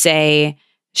would say,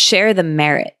 share the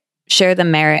merit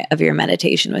of your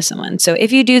meditation with someone. So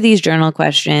if you do these journal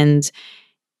questions,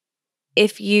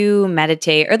 if you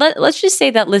meditate, or let's just say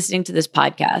that listening to this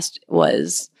podcast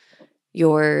was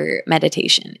your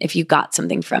meditation. If you got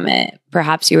something from it,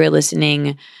 perhaps you were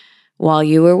listening while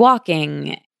you were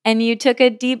walking and you took a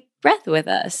deep breath with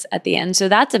us at the end. So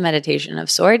that's a meditation of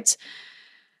sorts.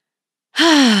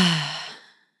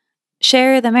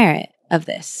 Share the merit of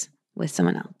this with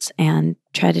someone else and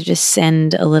try to just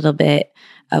send a little bit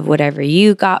of whatever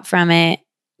you got from it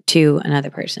to another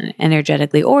person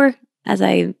energetically, or as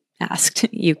I asked,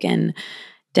 you can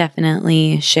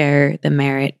definitely share the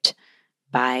merit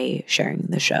by sharing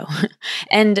the show.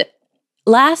 And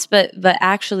last, but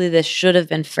actually this should have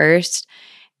been first,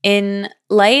 in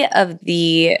light of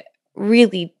the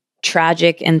really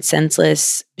tragic and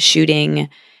senseless shooting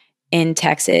in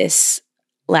Texas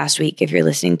last week, if you're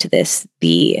listening to this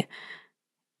the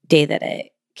day that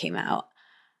it came out,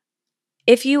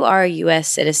 if you are a U.S.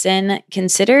 citizen,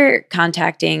 consider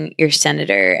contacting your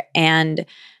senator. And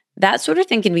that sort of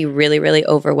thing can be really, really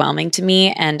overwhelming to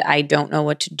me, and I don't know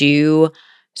what to do.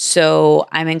 So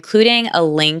I'm including a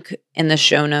link in the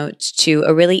show notes to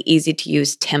a really easy to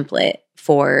use template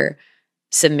for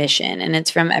submission, and it's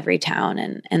from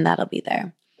Everytown, and that'll be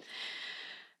there.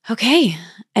 Okay,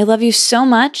 I love you so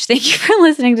much. Thank you for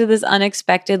listening to this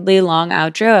unexpectedly long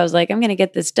outro. I was like, I'm going to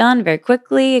get this done very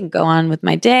quickly and go on with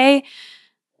my day.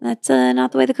 That's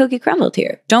not the way the cookie crumbled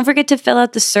here. Don't forget to fill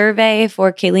out the survey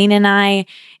for Kayleen and I.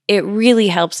 It really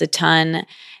helps a ton.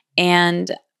 And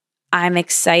I'm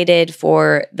excited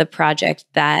for the project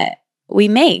that we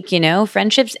make. You know,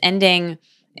 friendships ending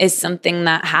is something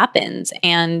that happens.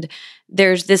 And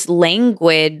there's this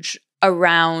language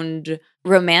around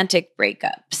romantic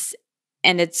breakups.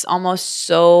 And it's almost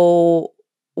so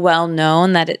well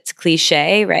known that it's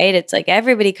cliche, right? It's like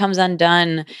everybody comes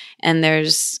undone and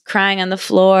there's crying on the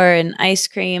floor and ice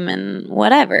cream and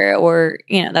whatever. Or,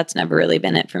 you know, that's never really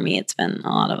been it for me. It's been a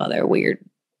lot of other weird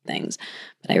things.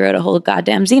 But I wrote a whole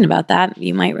goddamn zine about that.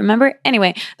 You might remember.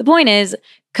 Anyway, the point is,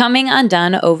 coming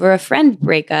undone over a friend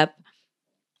breakup,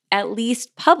 at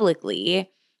least publicly,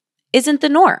 isn't the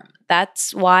norm.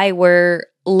 That's why we're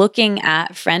looking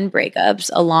at friend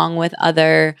breakups along with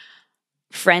other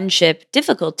friendship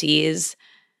difficulties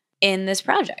in this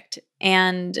project.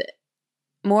 And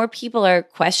more people are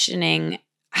questioning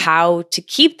how to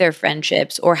keep their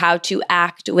friendships or how to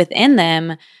act within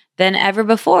them than ever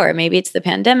before. Maybe it's the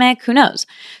pandemic, who knows?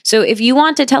 So if you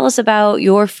want to tell us about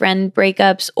your friend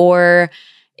breakups, or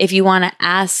if you want to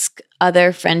ask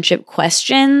other friendship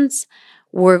questions,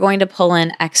 we're going to pull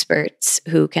in experts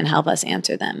who can help us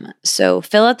answer them. So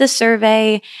fill out the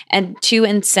survey, and to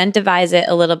incentivize it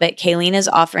a little bit, Kayleen is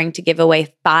offering to give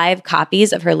away 5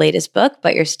 copies of her latest book,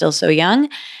 But You're Still So Young.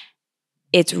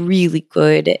 It's really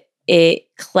good. It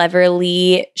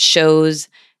cleverly shows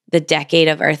the decade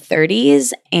of our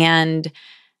 30s and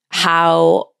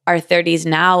how our 30s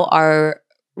now are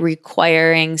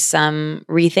requiring some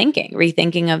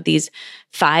rethinking of these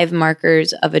 5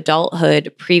 markers of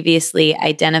adulthood previously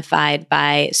identified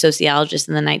by sociologists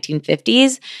in the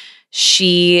 1950s.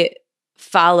 She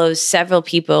follows several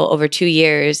people over 2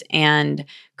 years and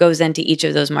goes into each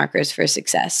of those markers for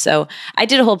success. So I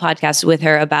did a whole podcast with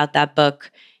her about that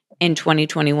book in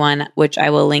 2021, which I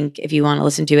will link if you want to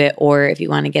listen to it, or if you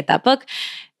want to get that book.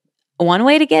 One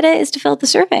way to get it is to fill out the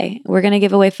survey. We're going to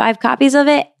give away 5 copies of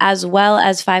it, as well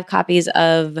as 5 copies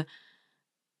of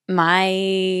my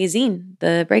zine,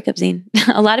 the breakup zine.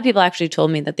 A lot of people actually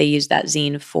told me that they used that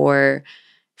zine for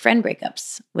friend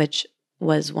breakups, which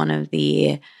was one of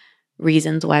the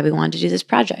reasons why we wanted to do this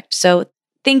project. So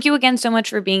thank you again so much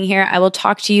for being here. I will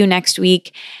talk to you next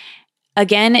week.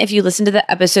 Again, if you listen to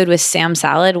the episode with Sam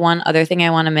Salad, one other thing I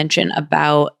want to mention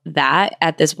about that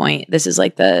at this point, this is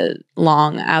like the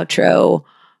long outro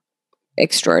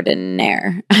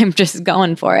extraordinaire. I'm just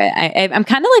going for it. I'm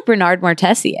kind of like Bernard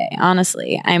Montessier,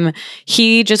 honestly.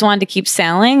 He just wanted to keep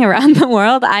sailing around the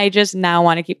world. I just now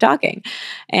want to keep talking.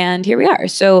 And here we are.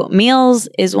 So Meals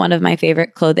is one of my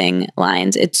favorite clothing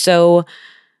lines. It's so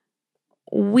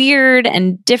weird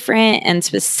and different and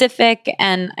specific.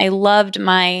 And I loved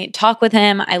my talk with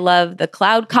him. I love the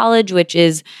Cloud College, which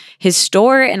is his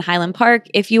store in Highland Park.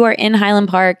 If you are in Highland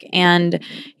Park and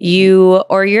you're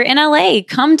in LA,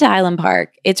 come to Highland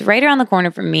Park. It's right around the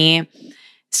corner from me.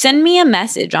 Send me a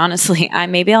message, honestly.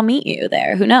 Maybe I'll meet you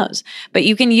there. Who knows? But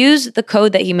you can use the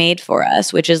code that he made for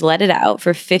us, which is Let It Out,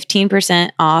 for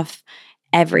 15% off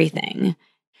everything.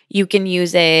 You can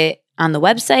use it on the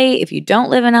website if you don't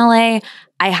live in LA.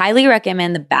 I highly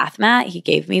recommend the bath mat. He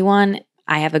gave me one.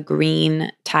 I have a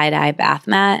green tie-dye bath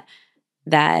mat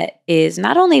that is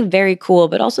not only very cool,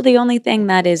 but also the only thing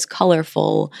that is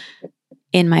colorful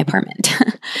in my apartment.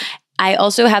 I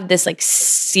also have this like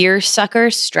seersucker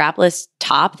strapless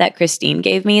top that Christine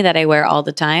gave me that I wear all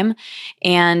the time.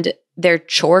 And their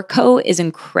chore coat is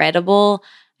incredible.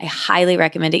 I highly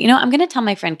recommend it. I'm going to tell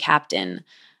my friend Captain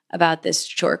about this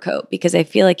chore coat because I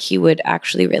feel like he would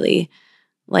actually really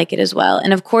like it as well.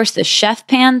 And of course, the chef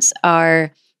pants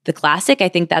are the classic. I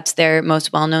think that's their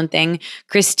most well-known thing.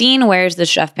 Christine wears the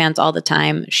chef pants all the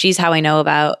time. She's how I know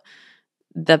about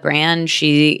the brand.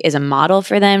 She is a model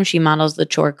for them. She models the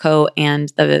chore coat and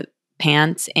the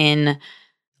pants in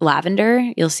lavender,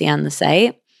 you'll see on the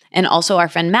site. And also our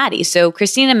friend Maddie. So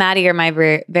Christine and Maddie are my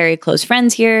very, very close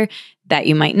friends here that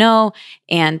you might know.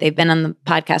 And they've been on the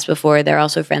podcast before. They're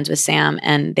also friends with Sam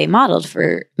and they modeled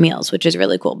for Meals, which is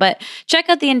really cool. But check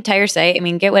out the entire site. I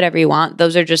mean, get whatever you want.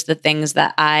 Those are just the things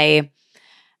that I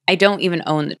don't even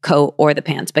own the coat or the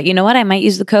pants. But you know what? I might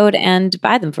use the code and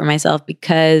buy them for myself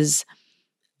because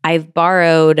I've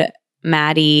borrowed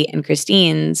Maddie and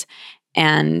Christine's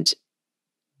and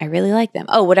I really like them.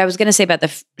 Oh, what I was going to say about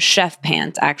the chef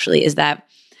pants actually is that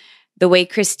the way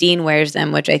Christine wears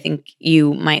them, which I think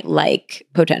you might like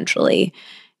potentially,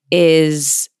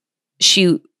 is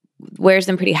she wears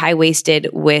them pretty high-waisted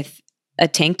with a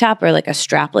tank top or like a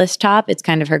strapless top. It's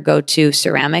kind of her go-to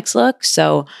ceramics look.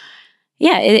 So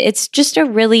yeah, it's just a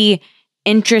really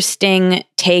interesting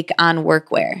take on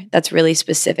workwear that's really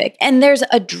specific. And there's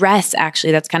a dress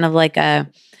actually that's kind of like I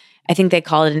think they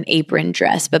call it an apron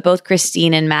dress, but both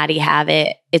Christine and Maddie have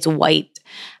it. It's white.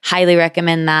 Highly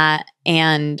recommend that.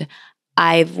 And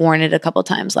I've worn it a couple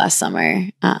times last summer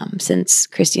since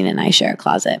Christine and I share a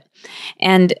closet.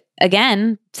 And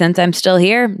again, since I'm still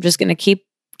here, I'm just going to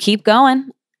keep going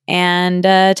and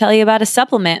tell you about a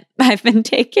supplement I've been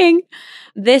taking.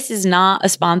 This is not a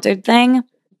sponsored thing,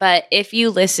 but if you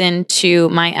listen to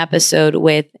my episode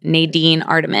with Nadine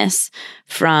Artemis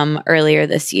from earlier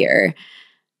this year,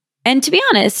 and to be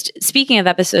honest, speaking of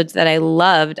episodes that I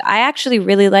loved, I actually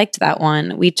really liked that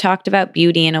one. We talked about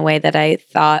beauty in a way that I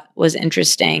thought was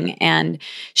interesting. And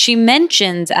she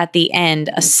mentions at the end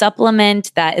a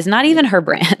supplement that is not even her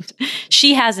brand.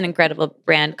 She has an incredible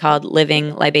brand called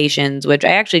Living Libations, which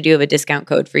I actually do have a discount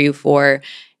code for you for.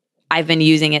 I've been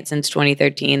using it since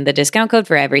 2013. The discount code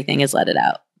for everything is Let It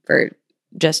Out, for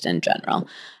just in general.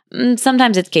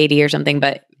 Sometimes it's Katie or something,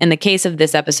 but in the case of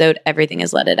this episode, everything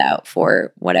is Let It Out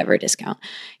for whatever discount.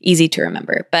 Easy to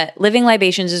remember. But Living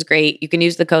Libations is great. You can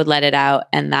use the code Let It Out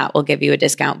and that will give you a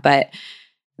discount. But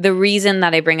the reason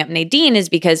that I bring up Nadine is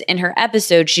because in her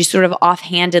episode, she sort of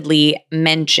offhandedly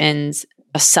mentions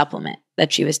a supplement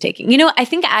that she was taking. I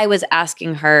think I was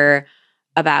asking her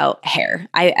about hair.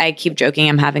 I keep joking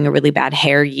I'm having a really bad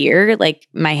hair year. Like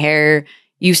my hair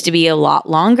used to be a lot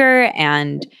longer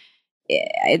and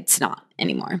it's not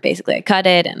anymore. Basically, I cut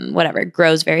it and whatever. It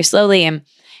grows very slowly. And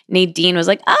Nadine was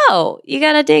like, oh, you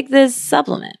got to take this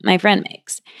supplement my friend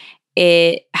makes.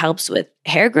 It helps with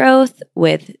hair growth,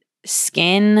 with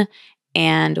skin,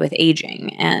 and with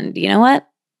aging. And you know what?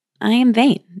 I am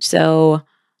vain. So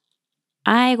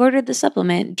I ordered the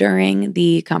supplement during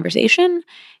the conversation.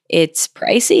 It's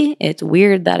pricey. It's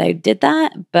weird that I did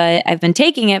that, but I've been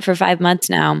taking it for 5 months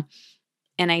now.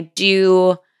 And I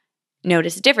do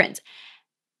notice a difference.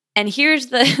 And this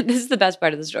is the best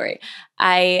part of the story.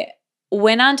 I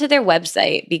went onto their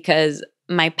website because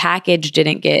my package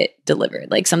didn't get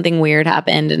delivered. Like something weird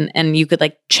happened and you could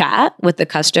like chat with the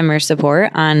customer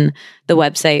support on the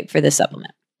website for the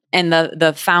supplement. And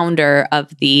the founder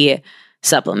of the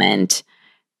supplement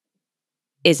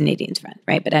is Nadine's friend,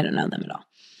 right? But I don't know them at all.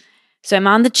 So I'm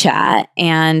on the chat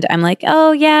and I'm like,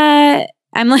 oh yeah.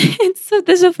 I'm like, this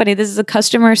is so funny. This is a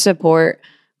customer support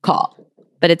call,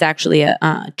 but it's actually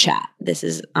a chat. This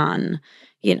is on,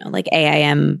 like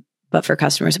AIM, but for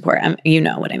customer support. You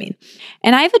know what I mean.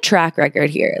 And I have a track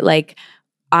record here. Like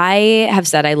I have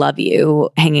said I love you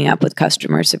hanging up with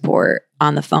customer support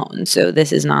on the phone. So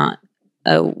this is not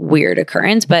a weird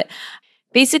occurrence, but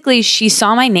basically she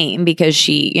saw my name because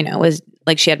she, was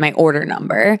like, she had my order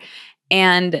number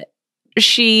and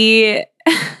she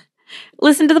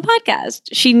listened to the podcast.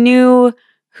 She knew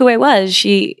who I was.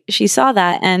 She saw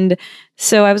that. And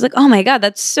so I was like, oh my God,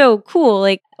 that's so cool.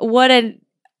 Like what an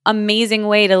amazing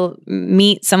way to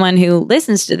meet someone who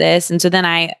listens to this. And so then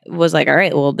I was like, all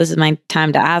right, well, this is my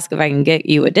time to ask if I can get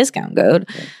you a discount code.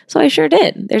 So I sure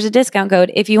did. There's a discount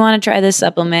code. If you want to try this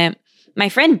supplement, my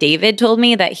friend David told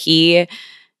me that he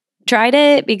tried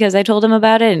it because I told him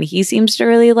about it and he seems to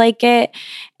really like it.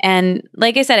 And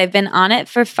like I said, I've been on it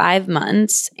for 5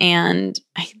 months and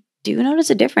I do notice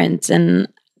a difference. And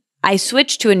I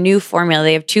switched to a new formula.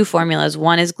 They have 2 formulas.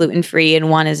 One is gluten-free and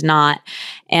one is not.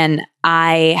 And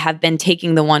I have been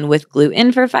taking the one with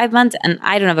gluten for 5 months, and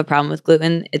I don't have a problem with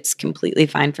gluten. It's completely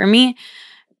fine for me.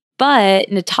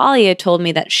 But Natalia told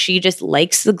me that she just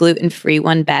likes the gluten-free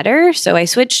one better. So I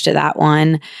switched to that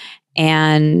one.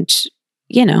 And,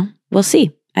 we'll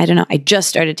see. I don't know. I just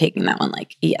started taking that one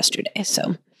like yesterday.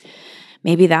 So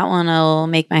maybe that one will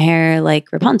make my hair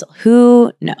like Rapunzel.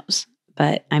 Who knows?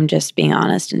 But I'm just being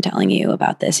honest and telling you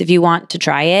about this. If you want to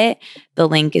try it, the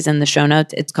link is in the show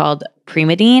notes. It's called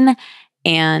Primadine,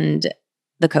 and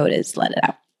the code is Let It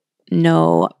Out.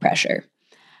 No pressure.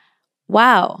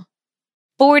 Wow.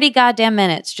 40 goddamn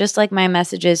minutes, just like my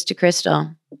messages to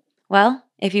Crystal. Well,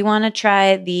 if you want to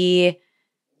try the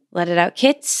Let It Out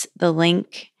kits, the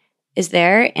link is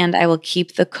there, and I will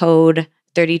keep the code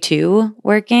 32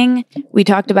 working. We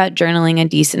talked about journaling a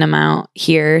decent amount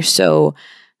here, so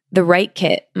the right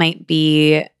kit might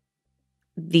be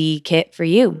the kit for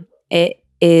you. It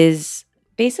is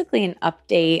basically an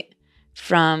update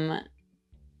from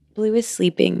Blue is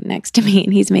sleeping next to me,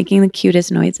 and he's making the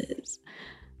cutest noises.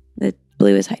 The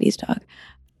Blue is Heidi's dog.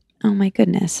 Oh my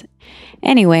goodness.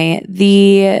 Anyway,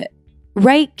 the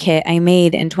right kit I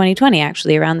made in 2020,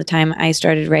 actually, around the time I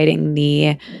started writing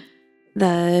the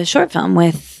short film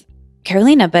with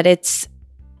Carolina, but it's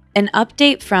an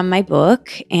update from my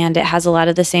book, and it has a lot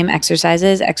of the same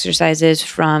exercises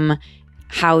from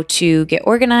how to get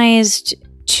organized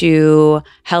to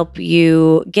help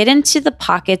you get into the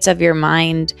pockets of your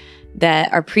mind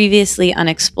that are previously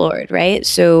unexplored, right?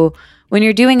 So when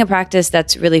you're doing a practice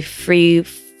that's really free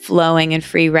flowing and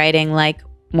free writing, like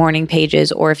morning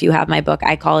pages, or if you have my book,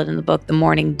 I call it in the book the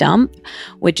morning dump,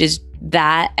 which is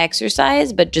that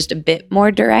exercise, but just a bit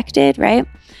more directed, right?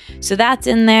 So that's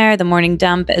in there, the morning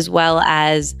dump, as well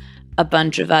as a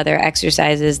bunch of other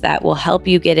exercises that will help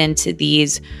you get into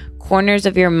these corners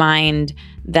of your mind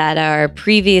that are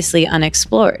previously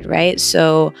unexplored, right?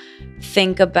 So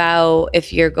think about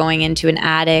if you're going into an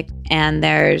attic and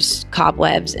there's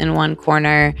cobwebs in one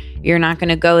corner, you're not going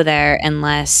to go there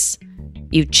unless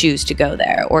you choose to go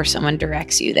there or someone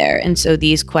directs you there. And so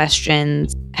these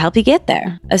questions help you get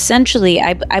there. Essentially,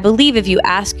 I believe if you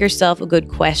ask yourself a good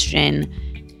question,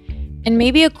 and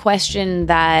maybe a question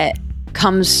that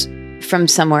comes from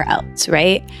somewhere else,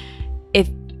 right? If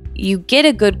you get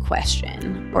a good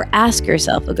question or ask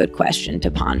yourself a good question to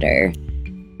ponder,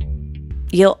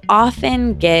 you'll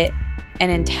often get an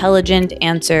intelligent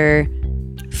answer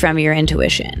from your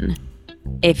intuition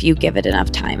if you give it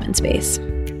enough time and space.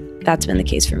 That's been the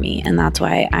case for me, and that's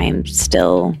why I'm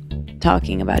still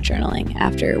talking about journaling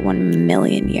after 1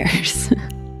 million years.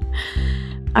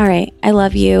 All right, I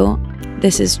love you.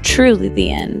 This is truly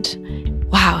the end.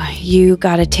 Wow, you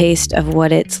got a taste of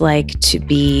what it's like to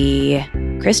be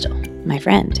Crystal, my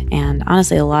friend, and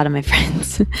honestly, a lot of my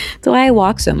friends. That's why I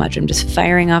walk so much. I'm just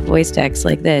firing off voice texts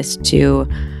like this to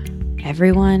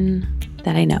everyone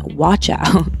that I know. Watch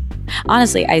out.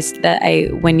 Honestly,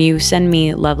 when you send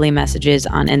me lovely messages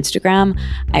on Instagram,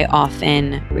 I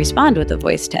often respond with a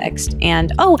voice text.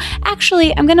 And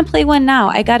actually, I'm going to play one now.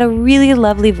 I got a really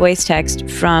lovely voice text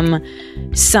from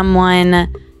someone.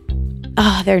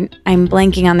 I'm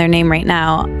blanking on their name right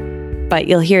now, but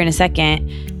you'll hear in a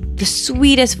second. The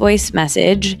sweetest voice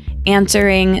message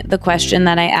answering the question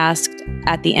that I asked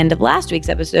at the end of last week's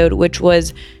episode, which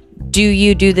was, do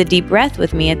you do the deep breath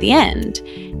with me at the end?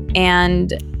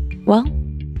 And well,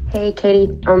 hey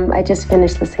Katie, I just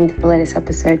finished listening to the latest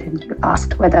episode, and you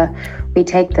asked whether we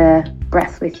take the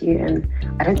breath with you, and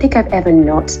I don't think I've ever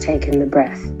not taken the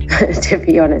breath. To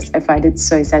be honest, I find it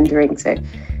so centering. So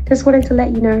just wanted to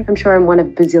let you know, I'm sure I'm one of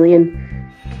bazillion.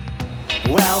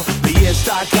 Well, the years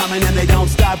start coming and they don't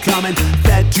stop coming.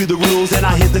 Fed to the rules and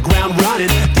I hit the ground running.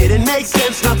 Didn't make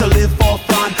sense not to live for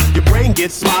fun. Your brain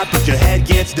gets smart but your head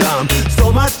gets dumb.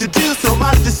 So much to do, so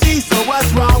much to see. So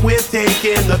what's wrong with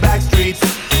taking the back streets?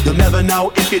 You'll never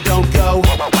know if you don't go.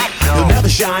 You'll never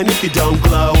shine if you don't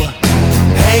glow.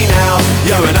 Hey now,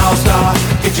 you're an all-star.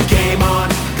 Get your game on.